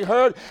all he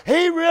heard.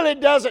 He really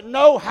doesn't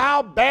know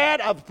how bad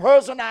a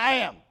person I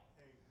am.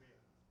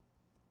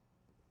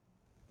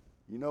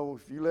 You know,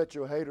 if you let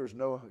your haters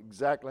know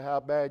exactly how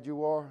bad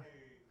you are,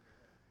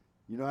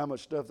 you know how much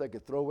stuff they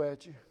could throw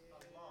at you?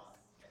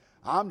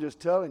 I'm just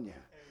telling you.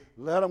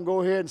 Let them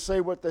go ahead and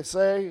say what they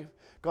say,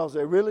 because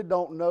they really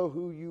don't know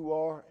who you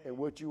are and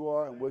what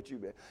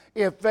you've been.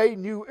 If they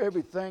knew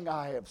everything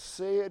I have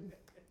said,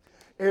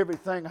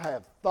 everything I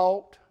have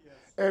thought,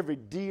 every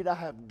deed I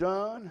have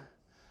done,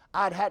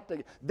 I'd have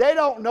to. They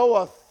don't know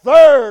a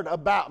third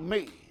about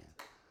me.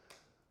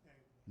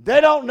 They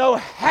don't know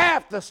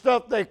half the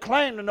stuff they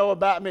claim to know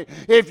about me.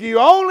 If you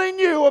only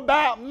knew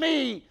about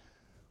me,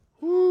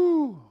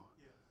 whoo,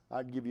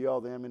 I'd give you all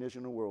the ammunition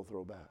in the world to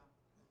throw back.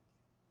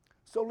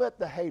 So let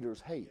the haters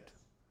hate.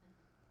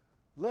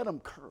 Let them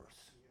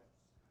curse.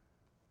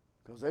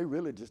 Because they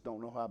really just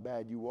don't know how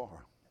bad you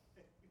are.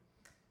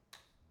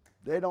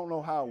 They don't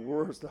know how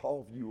worse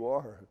off you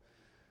are.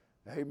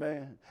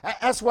 Amen.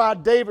 That's why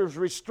David was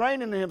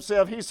restraining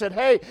himself. He said,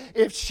 hey,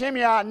 if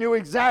Shimei knew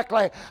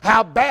exactly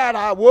how bad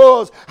I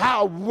was,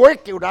 how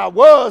wicked I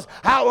was,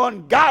 how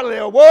ungodly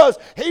I was,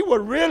 he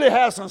would really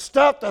have some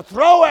stuff to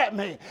throw at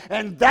me.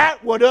 And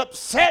that would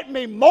upset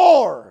me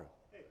more.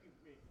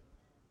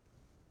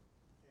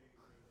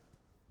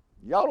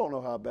 Y'all don't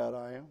know how bad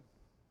I am.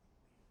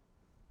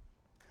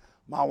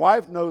 My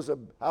wife knows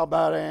how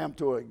bad I am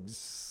to a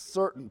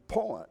certain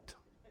point.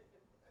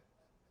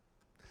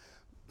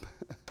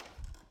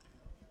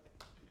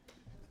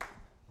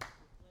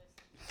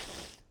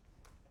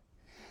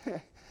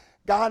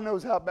 God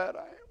knows how bad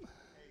I am.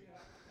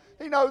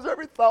 He knows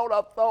every thought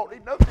I've thought. He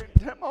knows it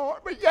in my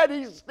heart. But yet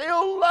He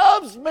still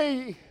loves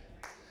me.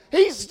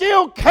 He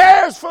still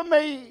cares for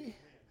me.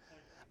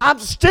 I'm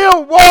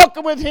still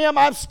walking with Him.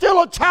 I'm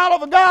still a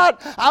child of God.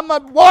 I'm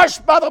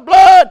washed by the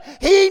blood.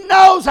 He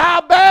knows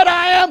how bad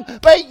I am.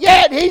 But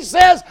yet He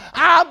says,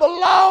 I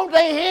belong to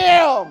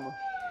Him.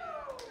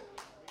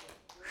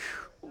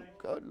 Whew,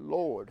 good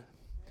Lord.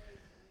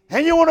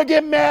 And you want to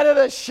get mad at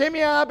a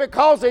Shimei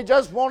because they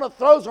just want to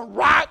throw some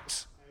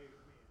rocks?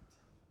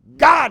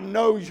 God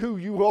knows who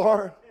you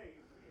are.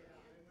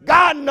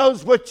 God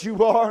knows what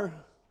you are.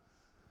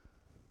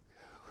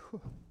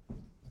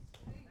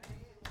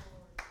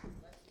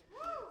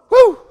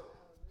 Whew.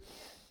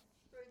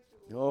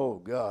 Oh,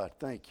 God,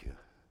 thank you.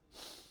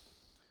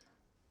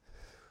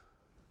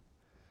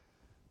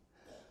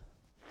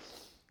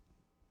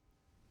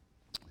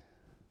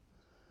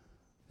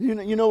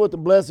 You know what the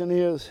blessing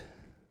is?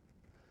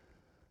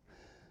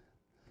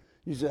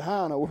 You say,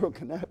 how in the world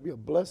can that be a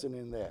blessing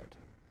in that?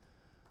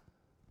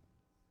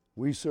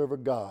 We serve a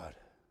God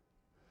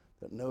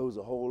that knows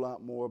a whole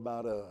lot more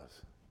about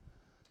us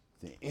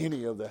than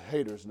any of the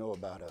haters know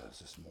about us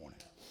this morning.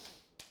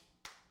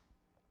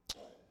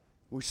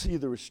 We see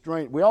the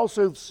restraint. We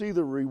also see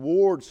the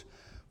rewards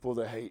for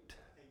the hate.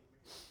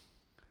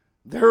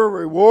 There are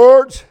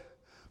rewards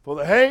for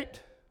the hate.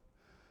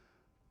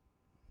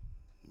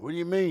 What do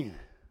you mean?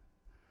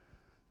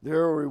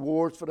 There are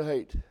rewards for the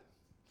hate.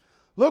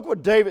 Look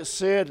what David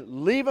said.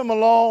 Leave him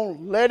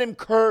alone. Let him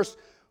curse.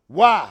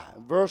 Why?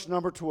 Verse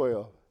number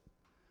 12.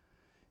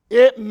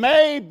 It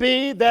may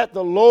be that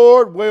the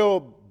Lord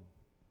will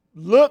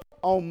look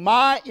on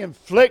my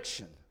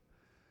infliction,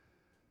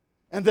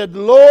 and that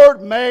the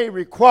Lord may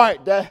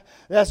requite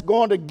that's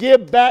going to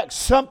give back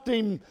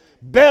something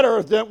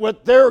better than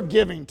what they're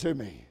giving to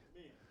me.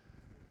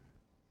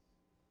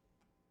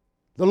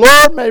 The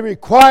Lord may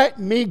requite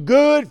me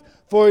good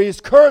for his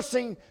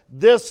cursing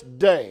this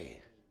day.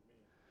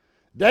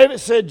 David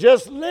said,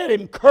 just let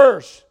him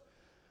curse.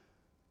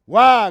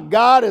 Why?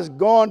 God is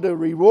going to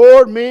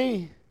reward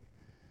me.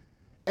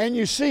 And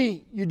you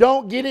see, you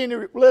don't get any,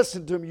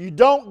 listen to me, you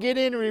don't get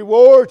any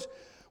rewards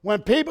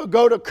when people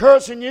go to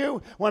cursing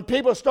you, when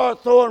people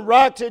start throwing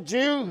rocks at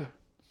you,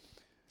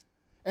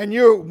 and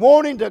you're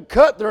wanting to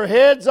cut their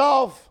heads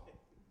off.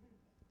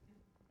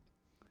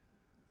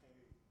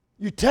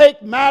 You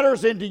take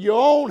matters into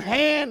your own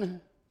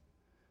hand,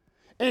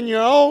 in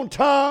your own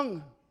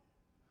tongue,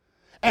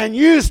 and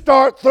you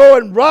start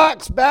throwing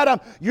rocks at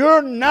them.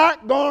 You're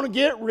not going to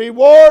get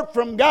reward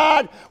from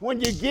God when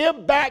you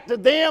give back to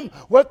them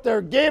what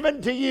they're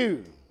giving to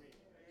you.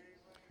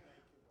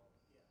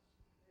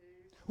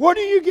 What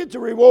do you get the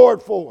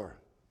reward for?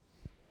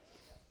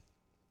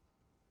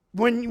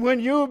 When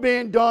you're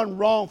being done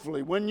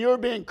wrongfully, when you're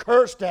being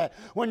cursed at,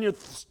 when your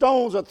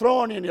stones are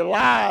thrown and your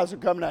lies are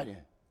coming at you.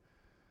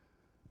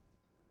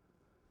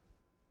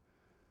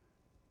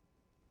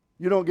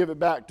 You don't give it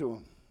back to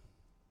them.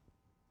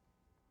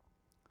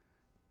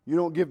 You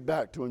don't give it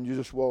back to him. You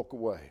just walk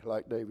away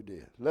like David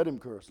did. Let him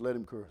curse. Let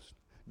him curse.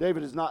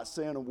 David is not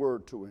saying a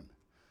word to him.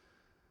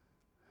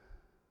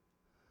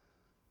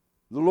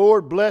 The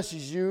Lord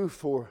blesses you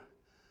for,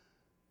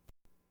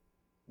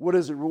 what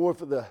is the reward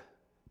for the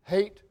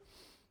hate?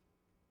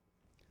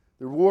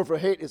 The reward for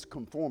hate is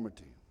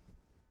conformity.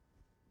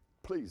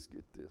 Please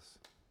get this.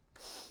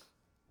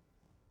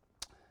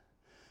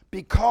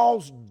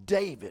 Because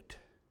David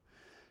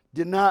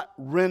did not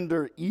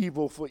render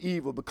evil for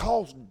evil,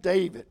 because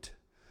David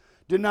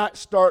did not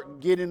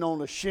start getting on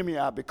the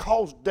Shimei,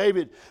 because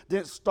David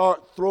didn't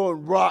start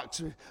throwing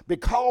rocks,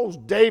 because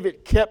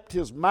David kept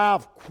his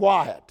mouth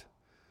quiet.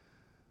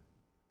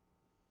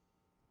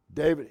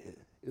 David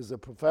is a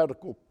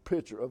prophetical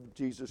picture of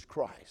Jesus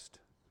Christ.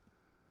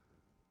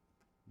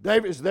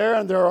 David's there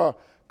and there are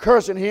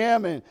cursing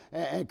him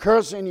and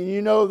cursing, and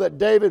you know that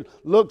David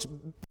looks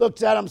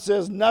at him and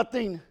says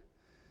nothing.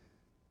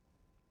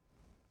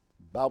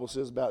 The Bible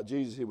says about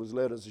Jesus, he was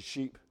led as a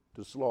sheep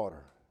to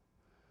slaughter.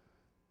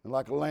 And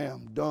like a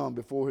lamb dumb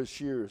before his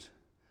shears,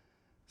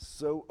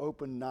 so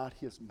opened not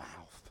his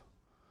mouth.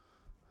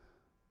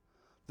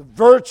 The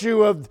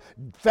virtue of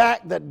the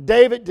fact that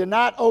David did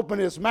not open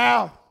his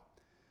mouth,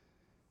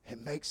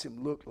 it makes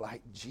him look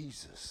like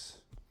Jesus.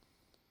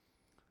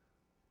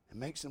 It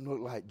makes him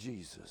look like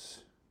Jesus.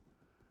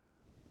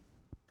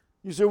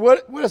 You say,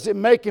 what does it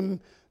make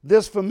him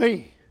this for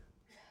me?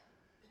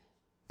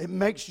 It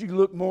makes you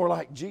look more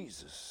like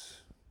Jesus.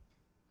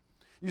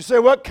 You say,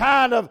 what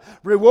kind of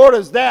reward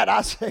is that?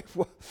 I say,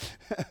 well,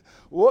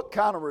 what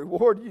kind of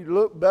reward? You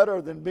look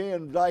better than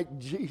being like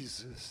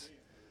Jesus.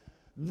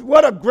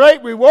 What a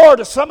great reward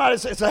if somebody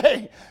says,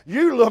 hey,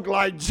 you look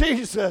like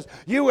Jesus.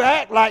 You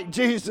act like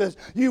Jesus.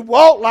 You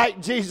walk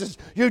like Jesus.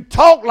 You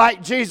talk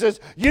like Jesus.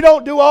 You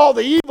don't do all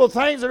the evil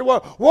things in the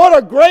world. What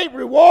a great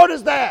reward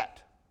is that?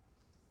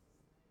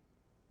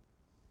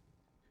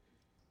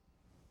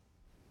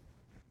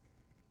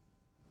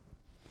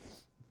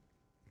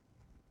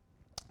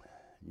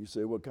 You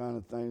say, what kind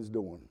of things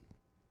doing?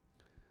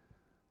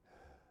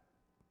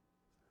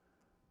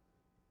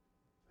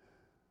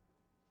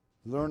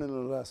 Learning a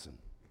lesson.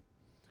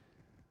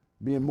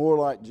 Being more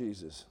like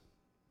Jesus.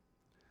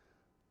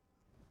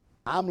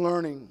 I'm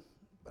learning,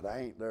 but I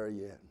ain't there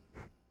yet.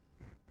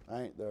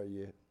 I ain't there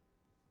yet.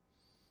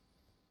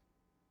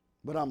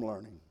 But I'm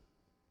learning.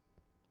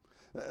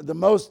 The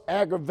most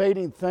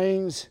aggravating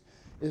things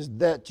is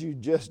that you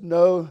just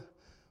know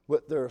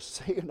what they're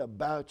saying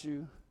about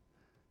you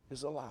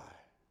is a lie.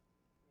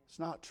 It's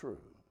not true.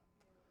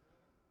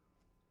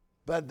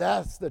 But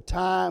that's the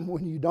time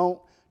when you don't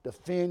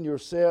defend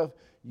yourself.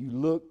 You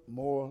look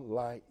more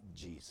like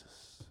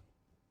Jesus.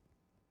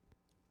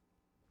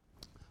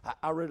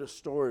 I read a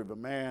story of a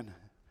man.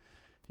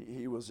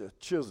 He was a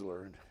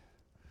chiseler, and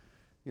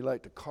he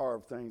liked to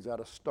carve things out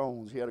of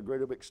stones. He had a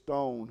great big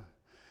stone.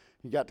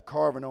 He got to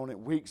carving on it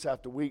weeks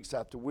after weeks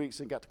after weeks,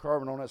 and got to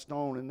carving on that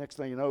stone, and next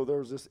thing you know, there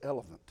was this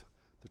elephant.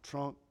 The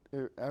trunk,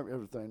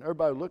 everything.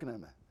 Everybody looking at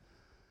me.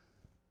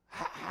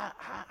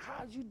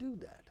 How did you do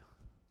that?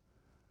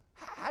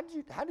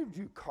 How did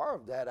you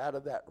carve that out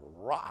of that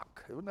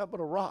rock? It was nothing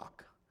but a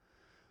rock.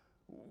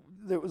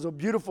 There was a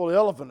beautiful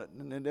elephant,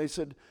 and they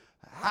said,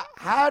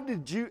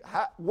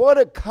 what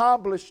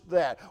accomplished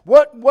that?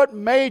 What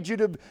made you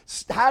to,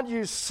 how did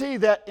you see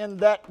that in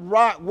that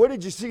rock? Where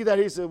did you see that?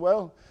 He said,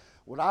 well,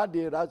 what I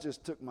did, I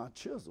just took my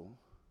chisel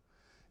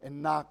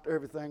and knocked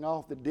everything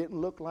off that didn't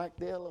look like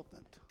the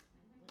elephant.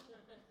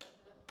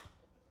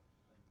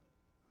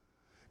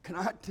 Can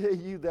I tell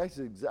you that's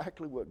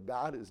exactly what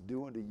God is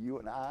doing to you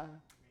and I?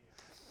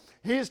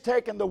 He's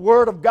taking the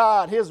Word of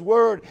God, His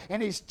Word,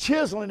 and He's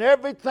chiseling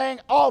everything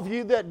off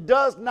you that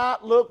does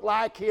not look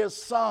like His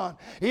Son.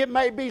 It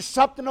may be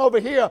something over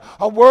here,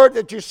 a word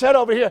that you said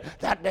over here,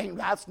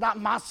 that's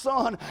not my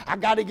son. I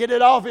got to get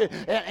it off here.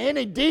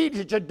 Any deed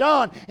that you've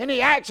done,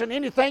 any action,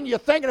 anything you're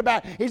thinking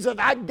about, He said,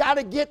 I got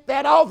to get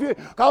that off you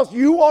because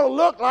you want to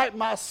look like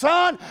my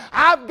son.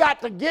 I've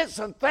got to get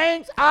some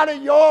things out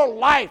of your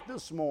life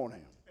this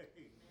morning.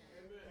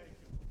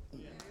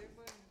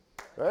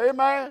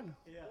 Amen.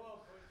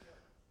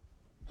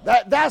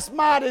 That's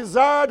my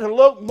desire, to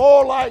look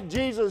more like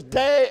Jesus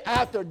day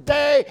after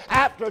day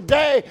after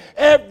day,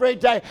 every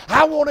day.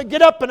 I want to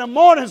get up in the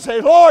morning and say,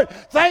 Lord,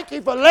 thank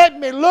you for letting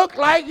me look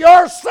like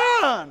your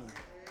son.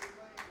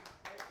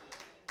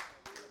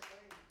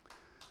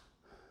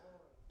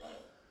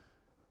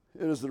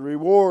 It is the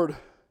reward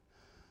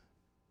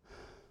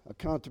of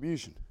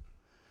contribution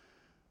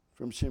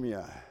from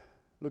Shimei.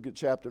 Look at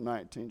chapter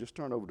 19. Just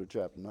turn over to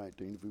chapter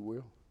 19, if you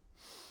will.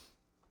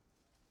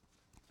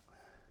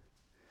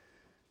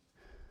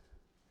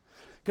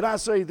 Can I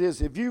say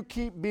this? If you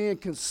keep being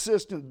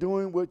consistent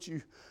doing what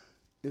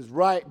is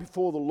right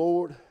before the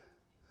Lord,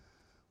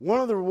 one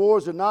of the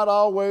rewards are not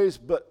always,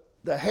 but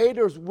the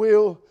haters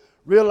will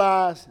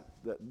realize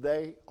that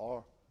they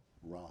are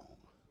wrong.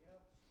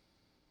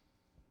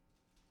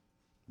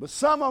 But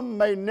some of them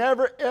may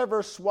never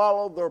ever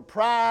swallow their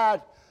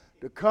pride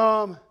to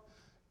come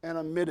and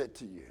admit it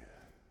to you.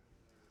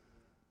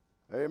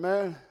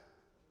 Amen.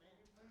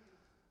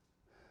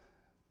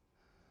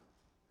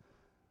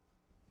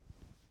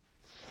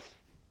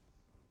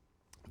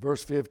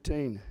 Verse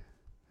 15.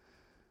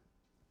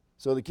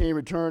 So the king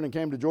returned and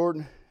came to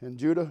Jordan and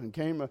Judah and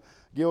came to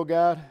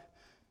Gilgal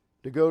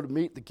to go to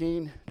meet the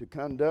king, to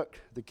conduct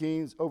the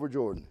kings over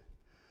Jordan.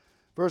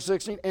 Verse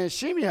 16. And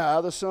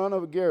Shimei, the son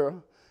of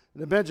Gera,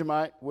 the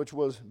Benjamite, which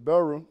was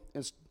Beru,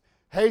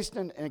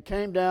 hastened and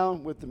came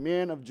down with the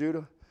men of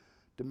Judah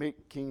to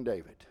meet King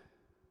David.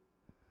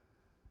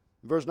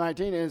 Verse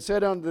 19. And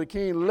said unto the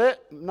king,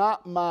 let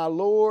not my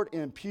lord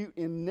impute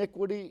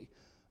iniquity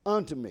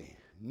unto me.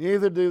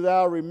 Neither do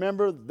thou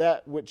remember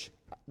that which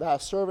thy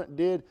servant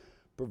did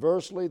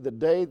perversely the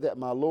day that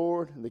my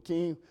lord the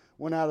king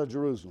went out of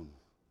Jerusalem.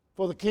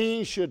 For the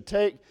king should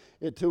take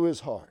it to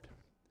his heart.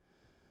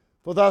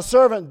 For thy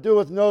servant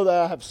doeth know that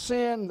I have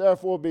sinned.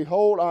 Therefore,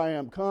 behold, I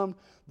am come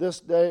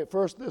this day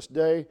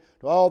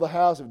to all the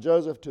house of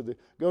Joseph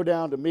go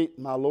down to meet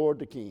my lord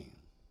the king.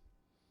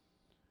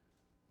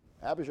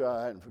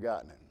 Abishai hadn't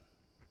forgotten it.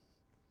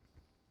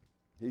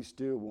 He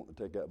still wanted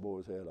to take that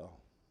boy's head off.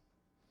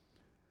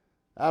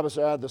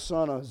 Abishai the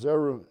son of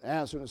Zeruiah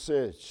answered and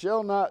said,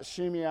 shall not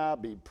Shimei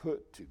be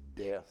put to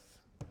death?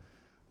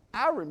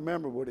 I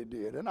remember what he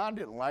did, and I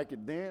didn't like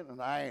it then,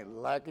 and I ain't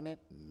liking it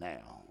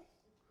now.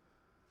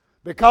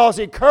 Because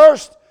he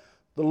cursed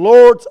the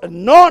Lord's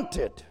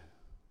anointed.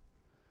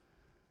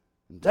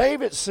 And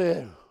David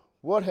said,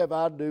 what have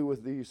I to do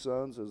with these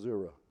sons of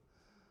Zeruiah?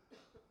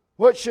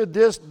 What should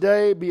this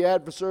day be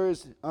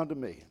adversaries unto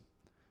me?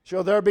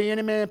 Shall there be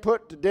any man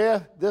put to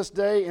death this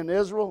day in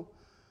Israel?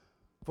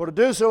 For to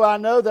do so I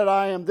know that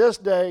I am this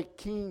day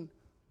king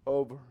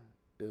over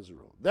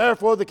Israel.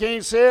 Therefore the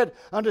king said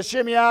unto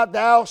Shimei,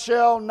 thou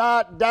shalt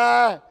not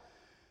die.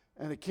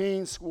 And the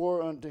king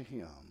swore unto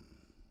him.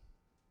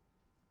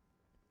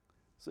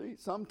 See,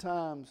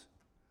 sometimes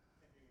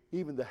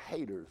even the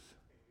haters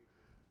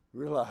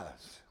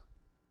realize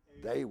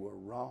they were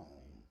wrong.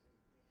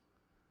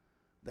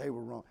 They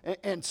were wrong.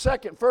 And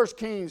 1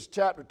 Kings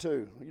chapter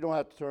 2, you don't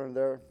have to turn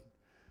there.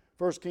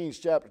 1 Kings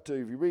chapter 2,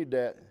 if you read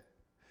that,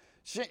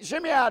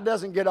 Shimei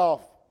doesn't get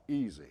off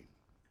easy.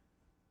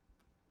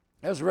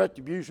 As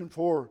retribution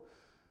for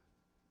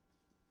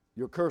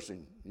your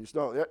cursing.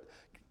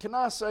 Can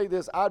I say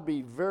this? I'd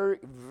be very,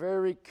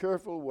 very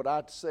careful what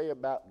I'd say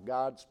about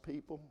God's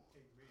people.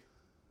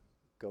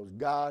 Because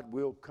God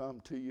will come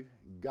to you.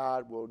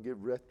 God will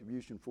give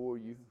retribution for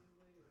you.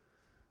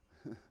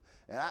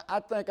 And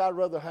I think I'd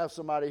rather have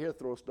somebody here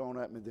throw a stone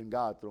at me than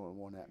God throwing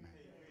one at me.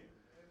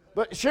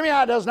 But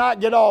Shimei does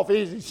not get off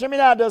easy. Shimei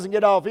doesn't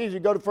get off easy.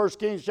 Go to 1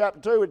 Kings chapter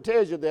 2, it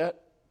tells you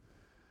that.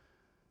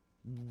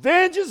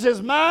 Vengeance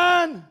is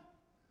mine,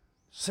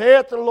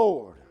 saith the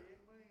Lord.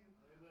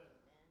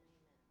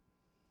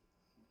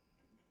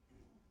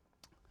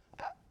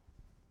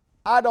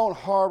 I don't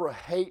harbor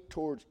hate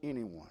towards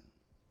anyone.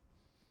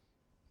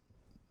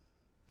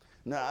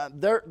 Now,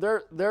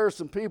 there are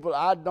some people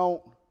I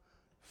don't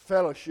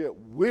fellowship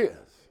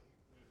with.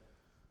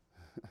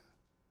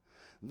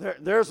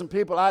 There are some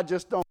people I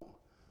just don't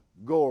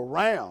go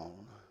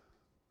around.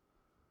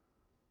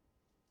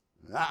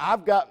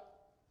 I've got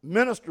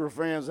minister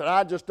friends that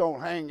I just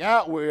don't hang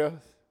out with.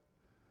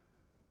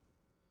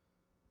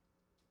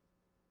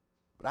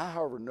 But I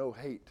harbor no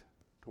hate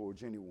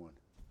towards anyone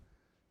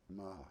in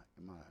my life.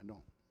 I don't.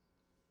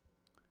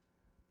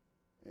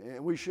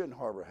 And we shouldn't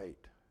harbor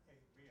hate.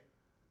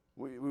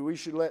 We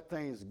should let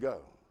things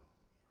go.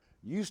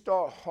 You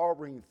start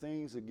harboring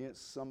things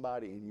against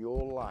somebody in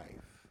your life,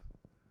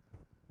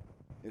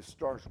 it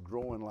starts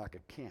growing like a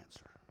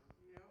cancer.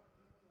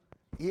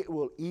 It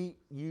will eat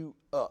you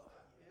up.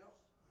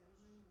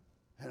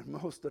 And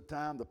most of the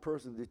time, the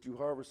person that you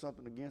harbor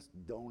something against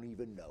don't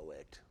even know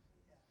it.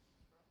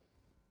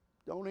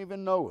 Don't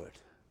even know it.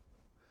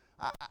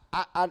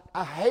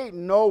 I hate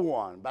no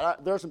one,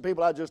 but there's some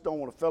people I just don't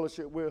want to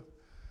fellowship with.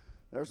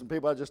 There's some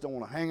people I just don't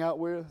want to hang out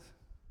with.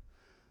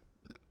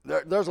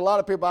 There's a lot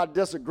of people I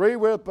disagree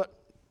with, but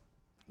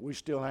we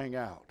still hang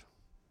out.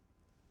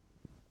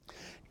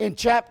 In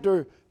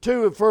chapter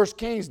 2 of 1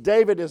 Kings,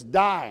 David is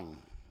dying.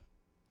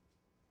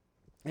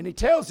 And he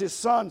tells his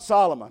son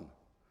Solomon,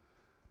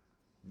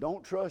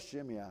 don't trust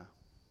Shimei.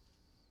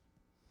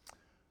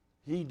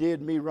 He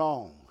did me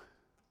wrong.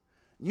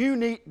 You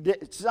need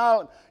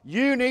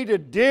to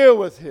deal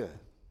with him.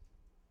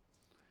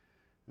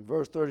 In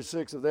verse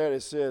 36 of that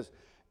it says,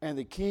 and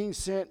the king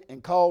sent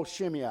and called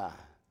Shimei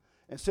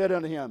and said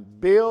unto him,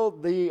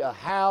 build thee a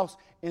house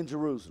in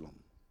Jerusalem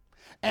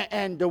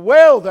and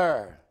dwell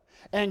there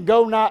and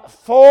go not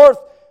forth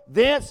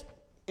thence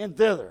and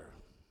thither.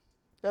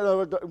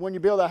 When you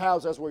build a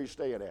house, that's where you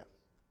stay at.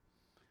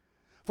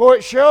 For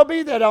it shall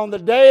be that on the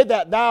day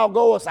that thou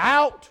goest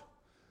out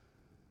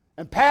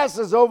and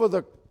passes over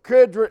the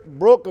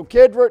brook of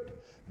Kidron,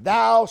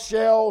 thou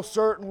shalt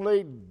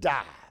certainly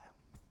die.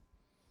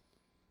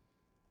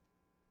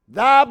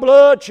 Thy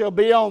blood shall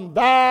be on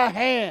thy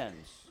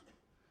hands.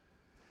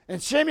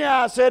 And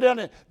Shimei said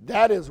unto him,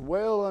 that is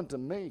well unto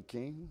me,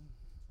 king.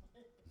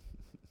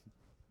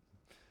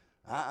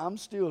 I'm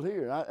still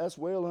here. That's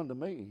well unto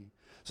me.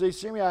 See,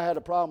 Shimei had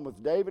a problem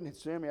with David, and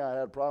Shimei had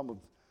a problem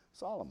with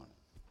Solomon.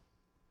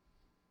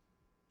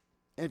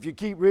 And if you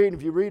keep reading,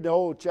 if you read the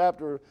whole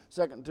chapter,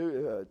 second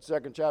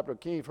chapter of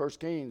Kings, 1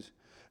 Kings,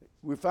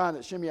 we find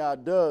that Shimei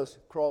does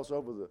cross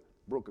over the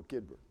brook of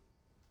Kidron,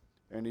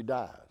 and he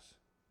dies.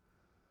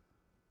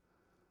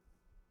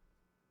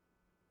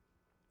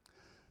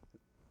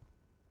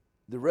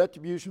 The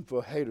retribution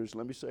for haters,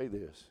 let me say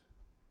this.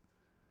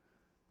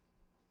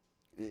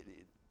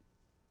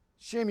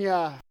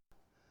 Shimei,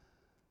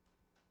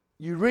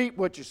 you reap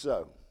what you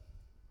sow.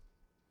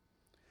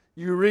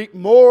 You reap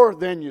more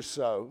than you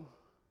sow.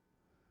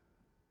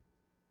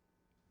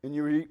 And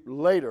you reap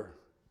later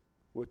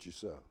what you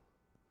sow.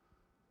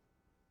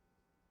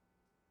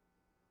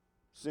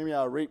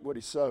 Shimei reaped what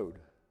he sowed.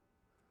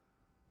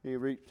 He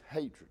reaped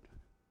hatred.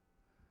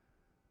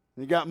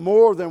 And he got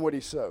more than what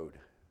he sowed.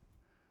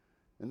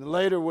 And then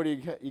later what he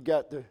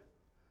got the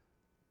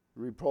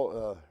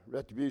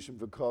retribution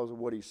because of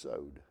what he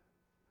sowed.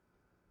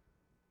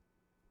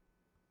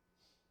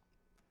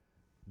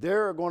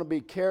 There are going to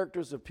be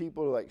characters of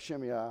people like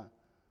Shimei,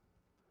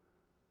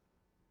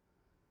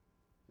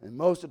 and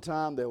most of the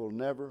time they will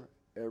never,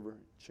 ever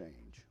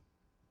change.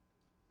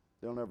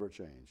 They'll never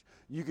change.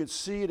 You can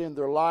see it in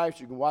their lives.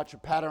 You can watch a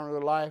pattern of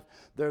their life.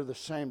 They're the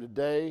same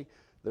today.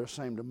 They're the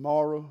same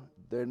tomorrow.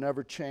 They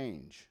never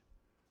change.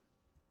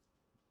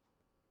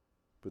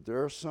 But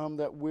there are some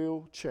that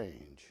will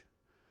change.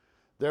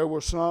 There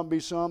will be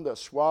some that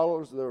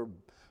swallows their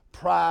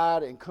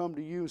pride and come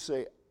to you and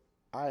say,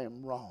 I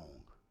am wrong.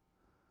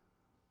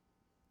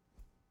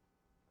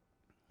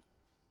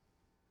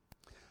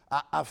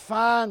 I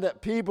find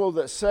that people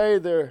that say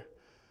they're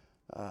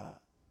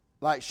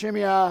like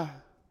Shimei,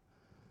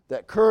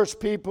 that curse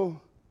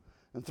people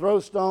and throw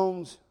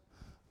stones,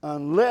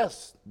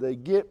 unless they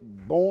get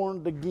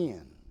born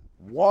again,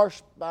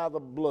 washed by the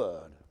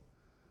blood,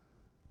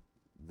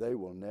 they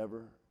will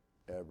never,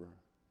 ever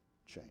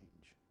change.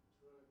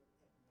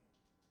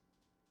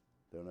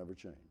 They'll never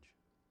change.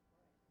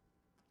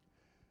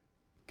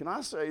 Can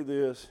I say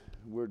this?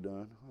 We're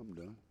done. I'm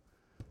done.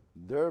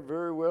 There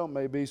very well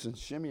may be some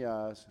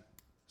Shimei's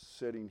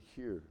sitting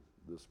here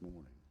this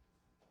morning.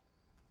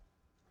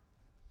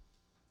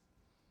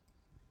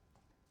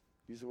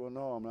 You say, well,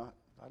 no, I'm not.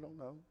 I don't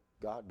know.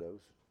 God knows.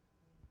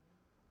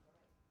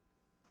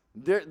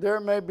 There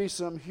may be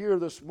some here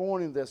this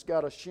morning that's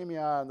got a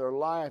Shimei in their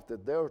life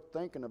that they're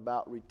thinking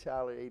about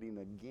retaliating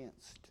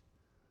against.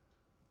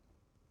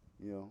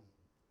 You know,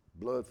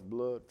 blood for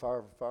blood,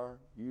 fire for fire.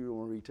 You don't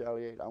want to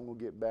retaliate. I'm going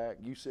to get back.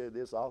 You said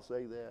this, I'll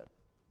say that.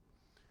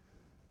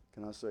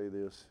 Can I say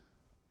this?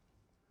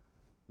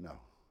 No.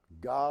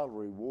 God will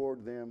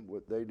reward them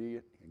what they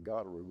did, and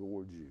God will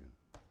reward you.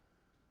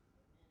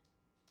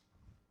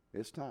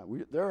 It's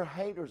time. There are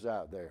haters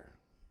out there.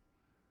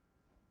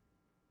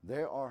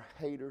 There are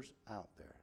haters out there.